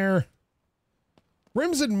go in there.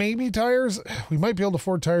 Rims and maybe tires. We might be able to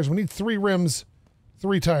afford tires. We need 3 rims,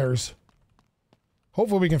 3 tires.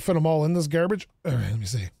 Hopefully we can fit them all in this garbage. All right, let me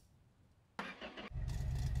see.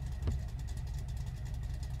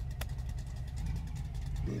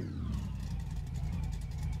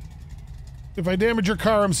 If I damage your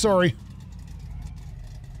car, I'm sorry.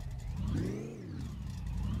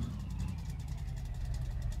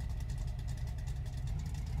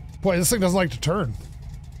 Boy, this thing doesn't like to turn.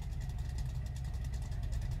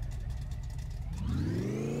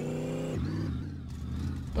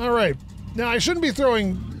 All right. Now, I shouldn't be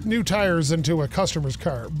throwing new tires into a customer's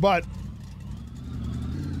car, but...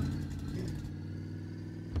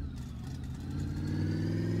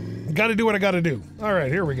 Gotta do what I gotta do. All right,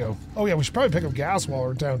 here we go. Oh yeah, we should probably pick up gas while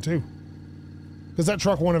we're in town too. Because that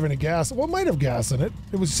truck won't have any gas. Well, it might have gas in it.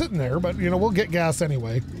 It was sitting there, but you know, we'll get gas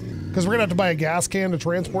anyway. Because we're gonna have to buy a gas can to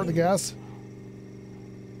transport the gas.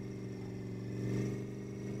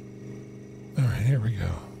 All right, here we go.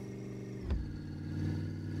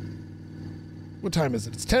 What time is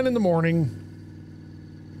it? It's 10 in the morning.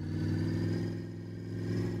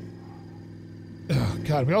 Oh,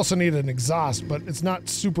 God, we also need an exhaust, but it's not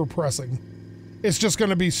super pressing. It's just going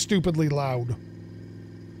to be stupidly loud.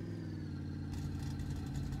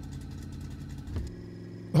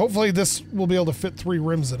 Hopefully this will be able to fit 3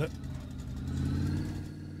 rims in it.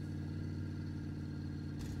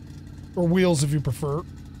 Or wheels if you prefer.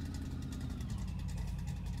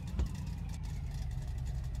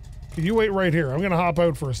 Can you wait right here? I'm going to hop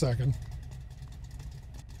out for a second.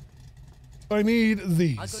 I need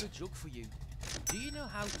these. I got a joke for you. Do you know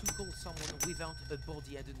how to call someone without a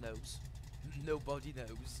body-headed nose? Nobody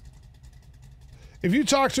knows. If you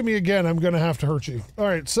talk to me again, I'm going to have to hurt you. All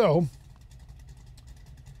right, so...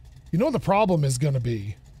 You know what the problem is going to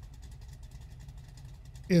be?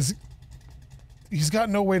 Is... He's got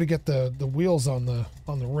no way to get the wheels on the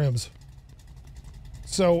rims.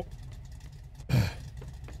 So...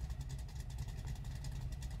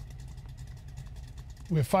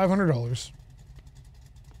 We have $500.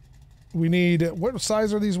 We need... What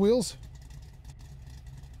size are these wheels?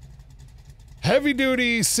 Heavy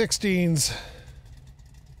duty 16s.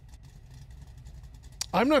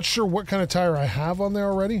 I'm not sure what kind of tire I have on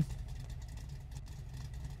there already.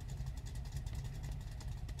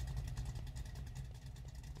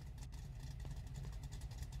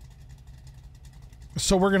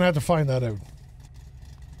 So we're going to have to find that out.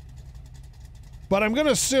 But I'm going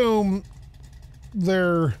to assume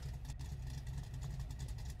they're...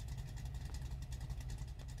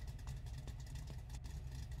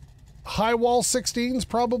 high wall 16s,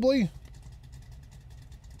 probably.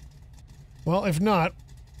 Well, if not,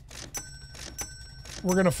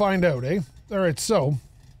 we're going to find out, eh? All right, so...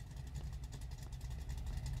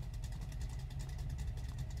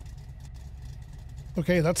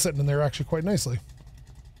 Okay, that's sitting in there actually quite nicely.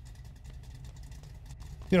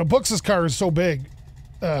 You know, Books' car is so big,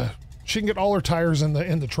 she can get all her tires in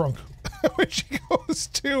the trunk when she goes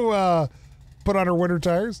to put on her winter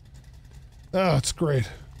tires. Oh, it's great.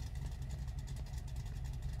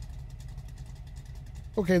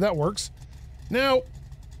 Okay, that works. Now,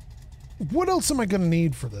 what else am I going to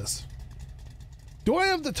need for this? Do I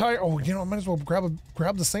have the tire? Oh, you know, I might as well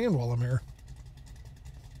grab the sand while I'm here.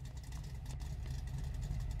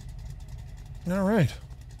 All right.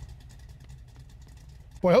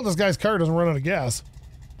 Boy, I hope this guy's car doesn't run out of gas.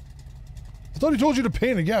 Thought he told you to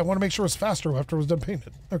paint it. Yeah, I want to make sure it's faster after it was done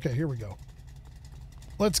painted. Okay, here we go.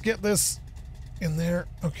 Let's get this in there.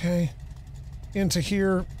 Okay. Into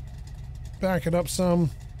here. Back it up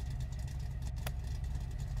some.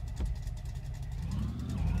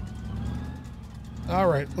 All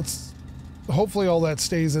right, let's... Hopefully all that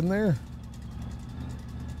stays in there.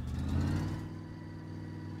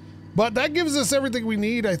 But that gives us everything we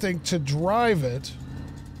need, I think, to drive it.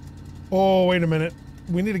 Oh, wait a minute.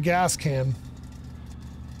 We need a gas can.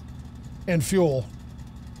 And fuel.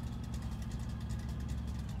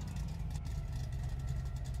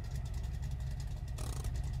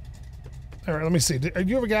 All right, let me see. Do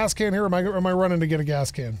you have a gas can here, or am I running to get a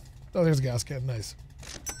gas can? Oh, there's a gas can. Nice.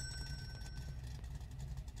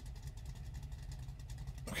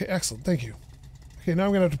 Okay, excellent. Thank you. Okay, now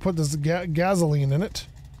I'm going to have to put this gasoline in it.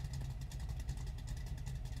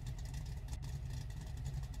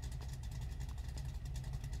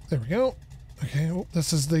 There we go. Okay, oh,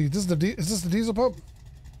 is this the diesel pump?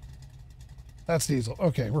 That's diesel.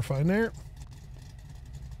 Okay, we're fine there.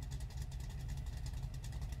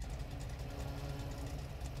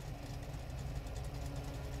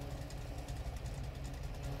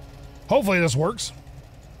 Hopefully this works.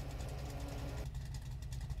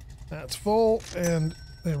 That's full, and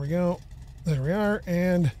there we go. There we are,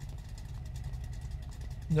 and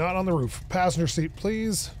not on the roof. Passenger seat,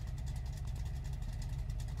 please.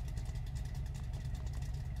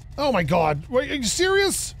 Oh my God! Wait, are you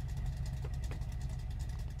serious?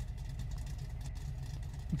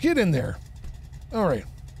 Get in there. All right.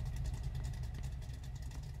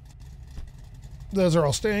 Those are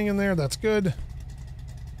all staying in there. That's good.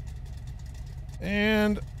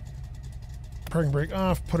 And parking brake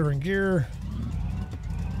off. Put her in gear.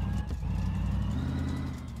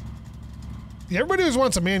 Yeah, everybody always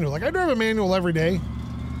wants a manual. Like, I drive a manual every day.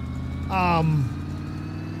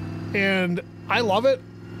 And I love it.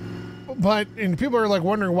 And people are like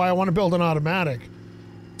wondering why I want to build an automatic.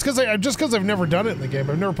 It's because just because I've never done it in the game.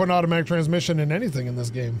 I've never put an automatic transmission in anything in this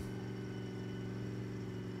game.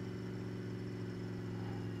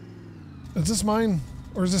 Is this mine?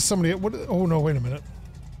 Or is this somebody? What? Oh no, wait a minute.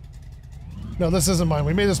 No, this isn't mine.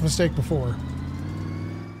 We made this mistake before.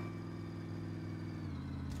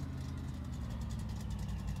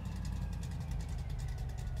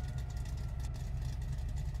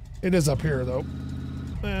 It is up here though.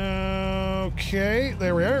 Okay,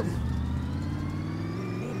 there we are.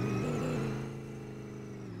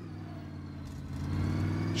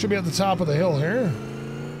 Should be at the top of the hill here.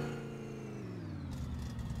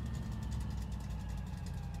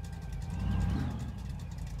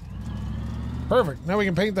 Perfect. Now we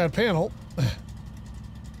can paint that panel.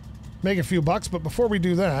 Make a few bucks, but before we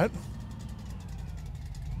do that...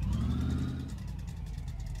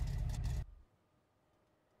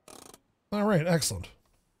 All right, excellent.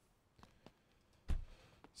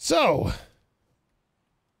 So...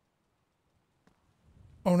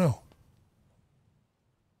 Oh no.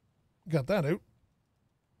 Got that out.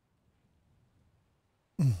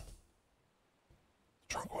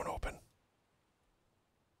 Trunk won't open.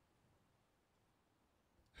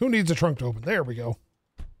 Who needs a trunk to open? There we go.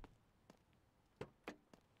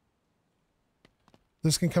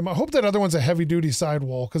 This can come out. I hope that other one's a heavy-duty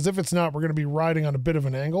sidewall, because if it's not, we're going to be riding on a bit of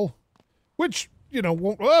an angle. Which, you know,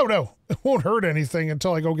 won't... Oh, no. It won't hurt anything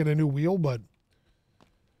until I go get a new wheel, but...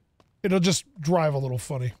 It'll just drive a little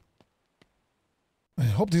funny. I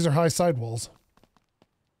hope these are high sidewalls.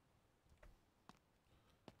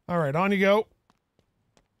 All right, on you go.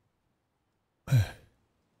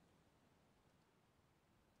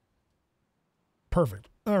 Perfect.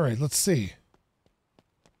 All right, let's see.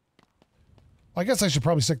 I guess I should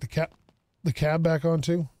probably stick the cab back on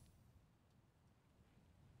too.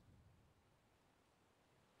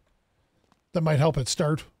 That might help it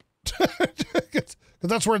start. Because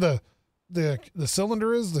that's where the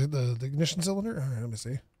cylinder is, the ignition cylinder. All right, let me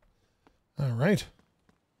see. All right.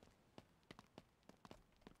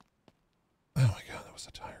 Oh my God, that was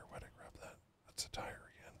a tire. Why'd I grab that? That's a tire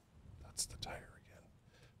again. That's the tire again.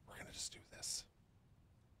 We're gonna just do this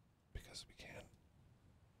because we can.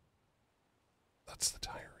 That's the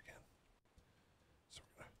tire again. So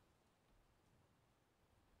we're gonna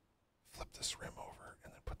flip this rim over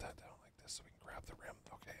and then put that down like this so we can grab the rim.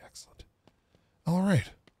 Okay, excellent. All right.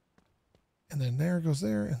 And then there goes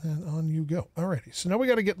there, and then on you go. Alrighty, so now we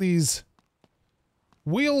got to get these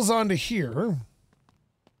wheels onto here,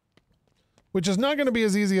 which is not going to be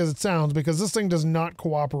as easy as it sounds because this thing does not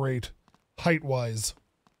cooperate height-wise.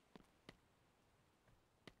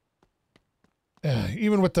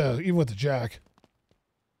 Even with the jack.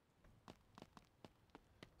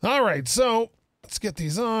 All right, so let's get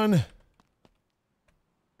these on.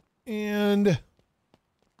 And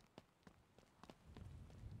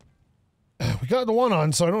we got the one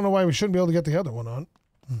on, so I don't know why we shouldn't be able to get the other one on.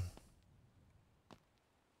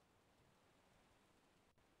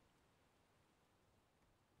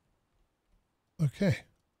 Okay.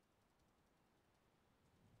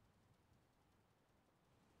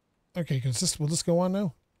 Okay, will this go on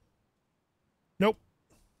now? Nope.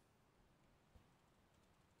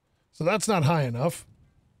 So that's not high enough.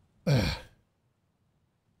 Ugh.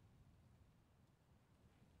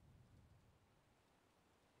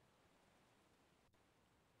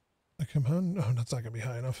 Come on. No, that's not going to be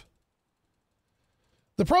high enough.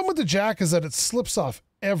 The problem with the jack is that it slips off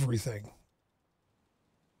everything.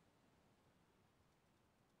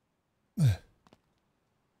 Ugh.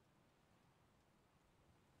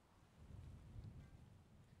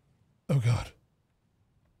 Oh, God.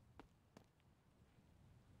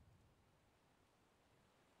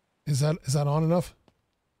 Is that on enough?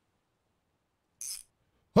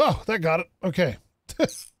 Oh, that got it. Okay.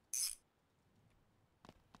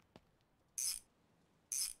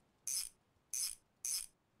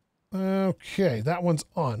 Okay, that one's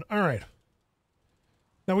on. All right.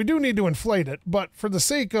 Now we do need to inflate it, but for the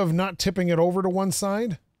sake of not tipping it over to one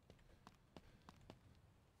side.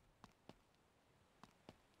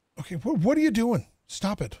 Okay, what are you doing?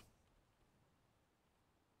 Stop it.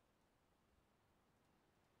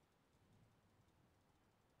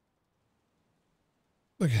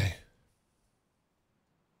 Okay.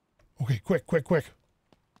 Okay, quick, quick, quick.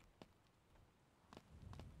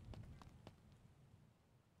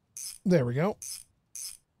 There we go.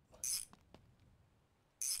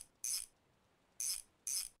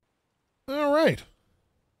 All right.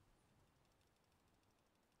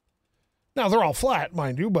 Now they're all flat,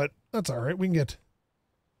 mind you, but that's all right. We can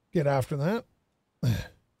get after that. You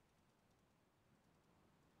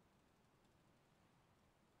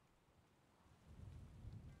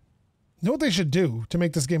know what they should do to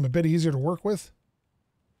make this game a bit easier to work with?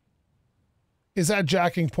 Is add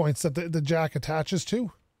jacking points that the jack attaches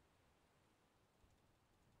to.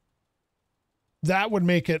 That would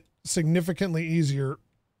make it significantly easier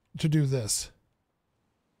to do this.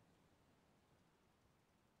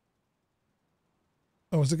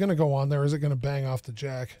 Oh, is it going to go on there? Is it going to bang off the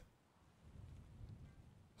jack?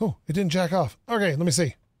 Oh, it didn't jack off. Okay, let me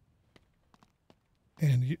see.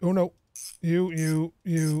 And you, oh no. You.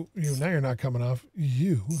 Now you're not coming off.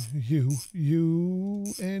 You,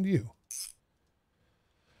 and you.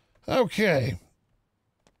 Okay.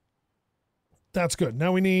 That's good.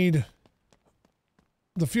 Now we need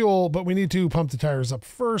the fuel, but we need to pump the tires up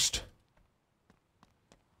first.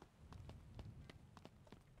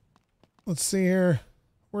 Let's see here.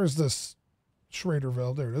 Where's this Schrader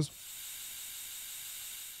valve? There it is.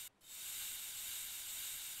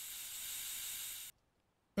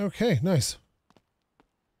 Okay, nice.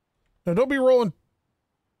 Now don't be rolling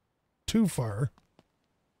too far.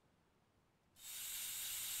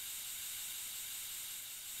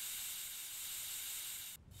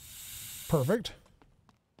 Perfect.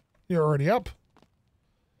 You're already up.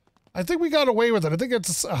 I think we got away with it. I think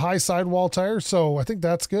it's a high sidewall tire, so I think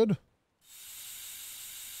that's good.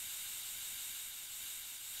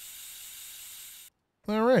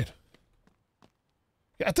 All right.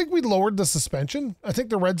 Yeah, I think we lowered the suspension. I think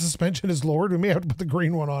the red suspension is lowered. We may have to put the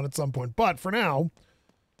green one on at some point. But for now,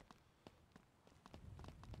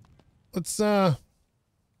 let's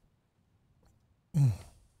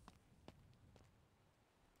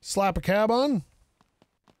slap a cab on.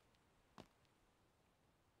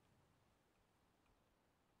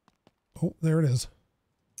 Oh, there it is.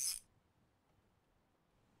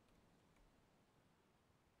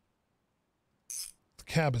 The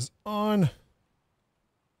cab is on.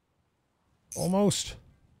 Almost.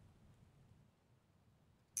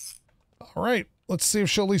 All right. Let's see if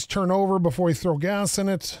she'll at least turn over before we throw gas in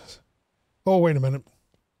it. Oh, wait a minute.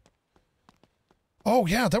 Oh,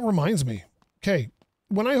 yeah, that reminds me. Okay.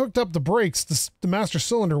 When I hooked up the brakes, the master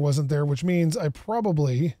cylinder wasn't there, which means I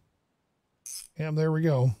probably... Yeah, there we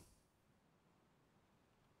go.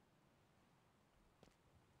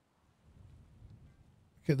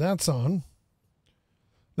 Okay, that's on.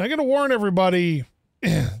 Now I got to warn everybody,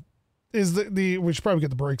 is we should probably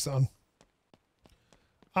get the brakes on.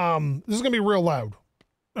 This is going to be real loud.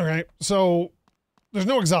 All right. So there's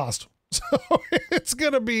no exhaust. So it's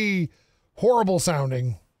going to be horrible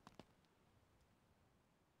sounding.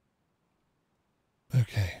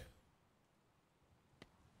 Okay.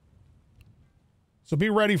 So be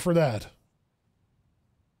ready for that.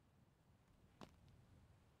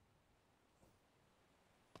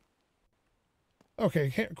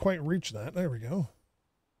 Okay, can't quite reach that. There we go.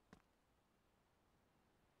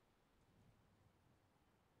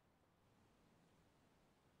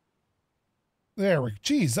 There we go.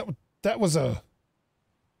 Geez, that was a...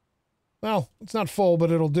 Well, it's not full,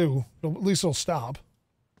 but it'll do. At least it'll stop.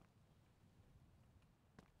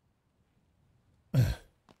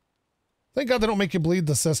 Thank God they don't make you bleed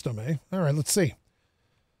the system, eh? All right, let's see.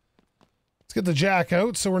 Let's get the jack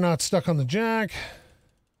out so we're not stuck on the jack.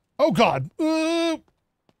 Oh, God. Oh,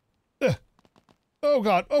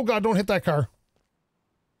 God. Oh, God, don't hit that car.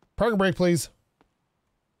 Parking brake, please.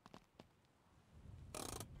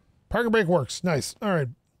 Parking brake works. Nice. All right.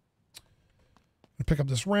 Pick up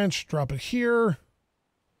this wrench, drop it here.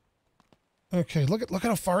 Okay, look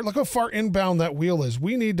how far inbound that wheel is.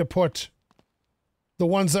 We need to put the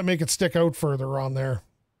ones that make it stick out further on there.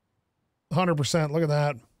 100%. Look at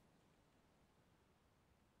that.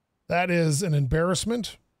 That is an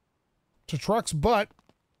embarrassment to trucks, but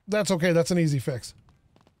that's okay. That's an easy fix.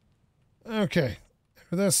 Okay.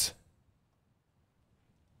 For this.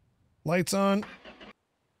 Lights on.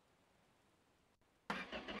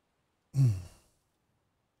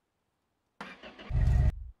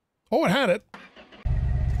 Oh, it had it.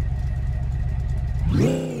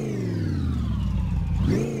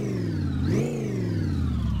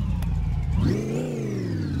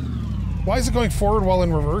 Why is it going forward while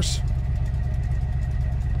in reverse?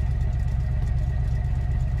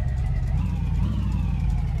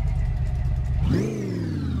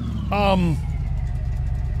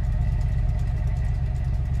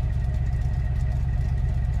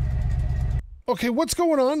 Okay, what's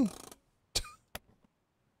going on?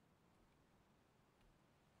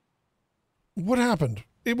 What happened?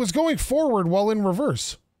 It was going forward while in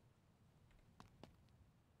reverse.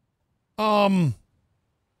 Now,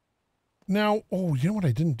 oh, you know what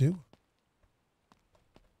I didn't do?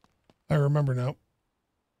 I remember now.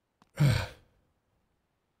 I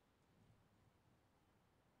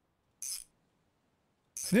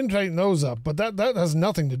didn't tighten those up, but that has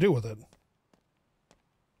nothing to do with it.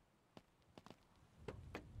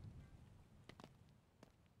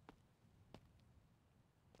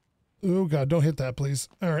 Oh, God, don't hit that, please.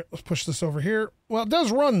 All right, let's push this over here. Well, it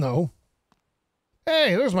does run, though.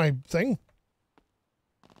 Hey, there's my thing.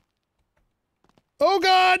 Oh,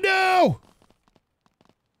 God, no!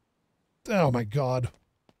 Oh, my God.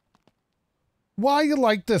 Why you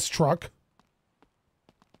like this truck?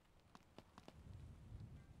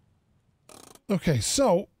 Okay,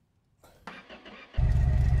 so...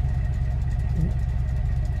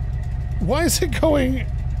 Why is it going...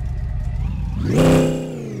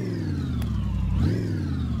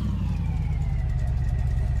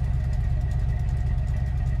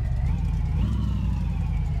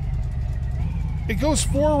 It goes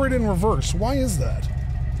forward in reverse. Why is that?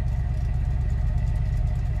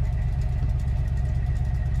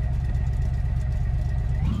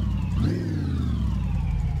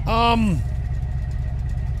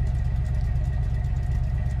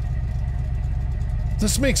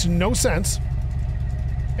 This makes no sense.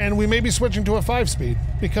 And we may be switching to a 5-speed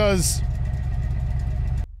because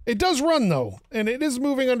it does run though, and it is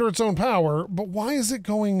moving under its own power, but why is it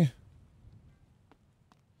going...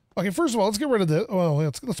 Okay, first of all, let's get rid of this. Well,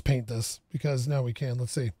 let's paint this because now we can.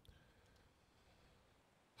 Let's see.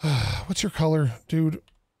 What's your color, dude?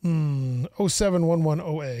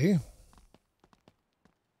 0711OA.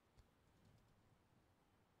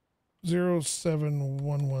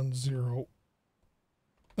 07110.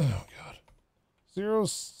 Oh, God.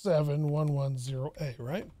 07110A,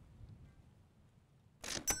 right?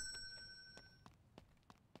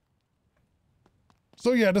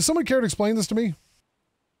 So, yeah, does someone care to explain this to me?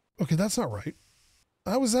 Okay, that's not right.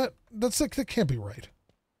 How is that? That can't be right.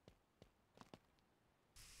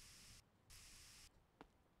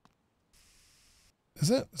 Is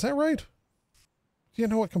that right? You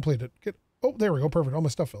know what? Complete it. Oh, there we go. Perfect. All my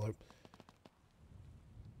stuff fell out.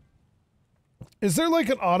 Is there like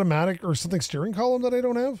an automatic or something steering column that I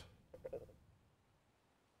don't have?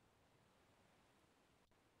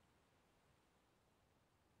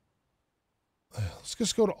 Let's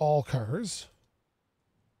just go to all cars.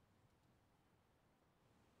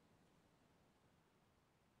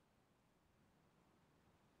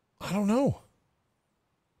 I don't know.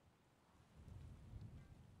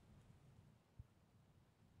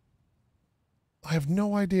 I have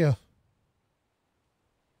no idea.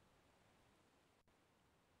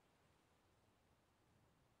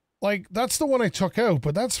 Like, that's the one I took out,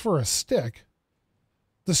 but that's for a stick.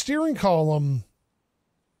 The steering column...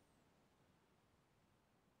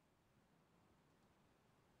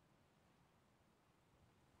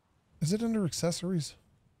 Is it under accessories?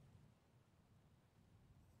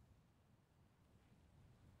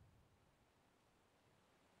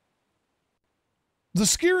 The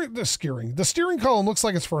steering column looks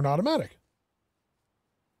like it's for an automatic.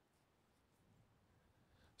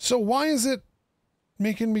 So why is it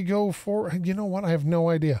making me go for, you know what? I have no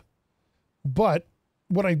idea. But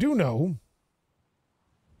what I do know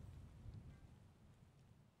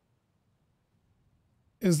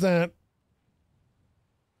is that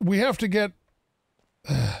we have to get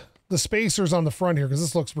the spacers on the front here because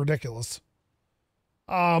this looks ridiculous.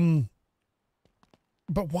 But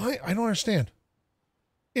why? I don't understand.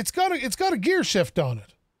 It's got a gear shift on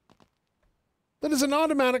it. That is an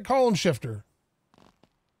automatic column shifter.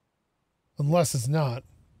 Unless it's not.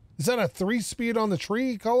 Is that a 3-speed on the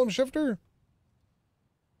tree column shifter?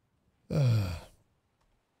 No,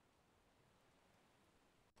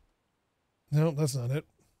 that's not it.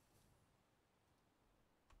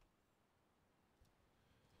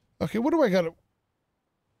 Okay, what do I got?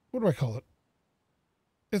 What do I call it?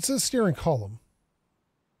 It says steering column.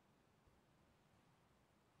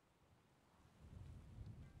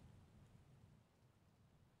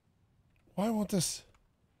 Why won't this?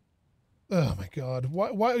 Oh my God.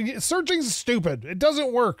 Why? Searching's stupid. It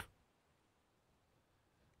doesn't work.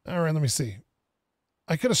 All right, let me see.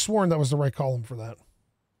 I could have sworn that was the right column for that.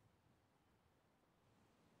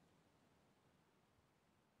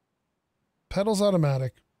 Pedals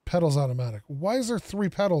automatic. Pedals automatic. Why is there 3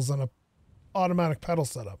 pedals on a automatic pedal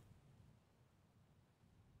setup?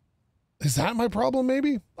 Is that my problem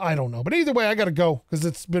maybe? I don't know. But either way, I got to go because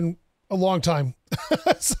it's been a long time.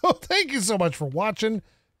 So thank you so much for watching.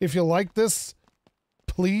 If you like this,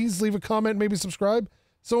 please leave a comment, maybe subscribe.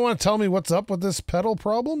 Someone want to tell me what's up with this pedal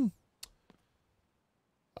problem?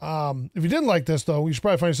 If you didn't like this, though, you should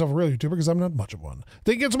probably find yourself a real YouTuber because I'm not much of one.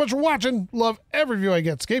 Thank you so much for watching. Love every view I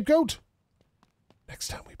get. SkapeGote. Next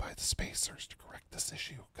time we buy the spacers to correct this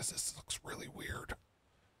issue because this looks really weird.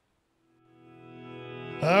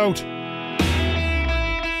 Out.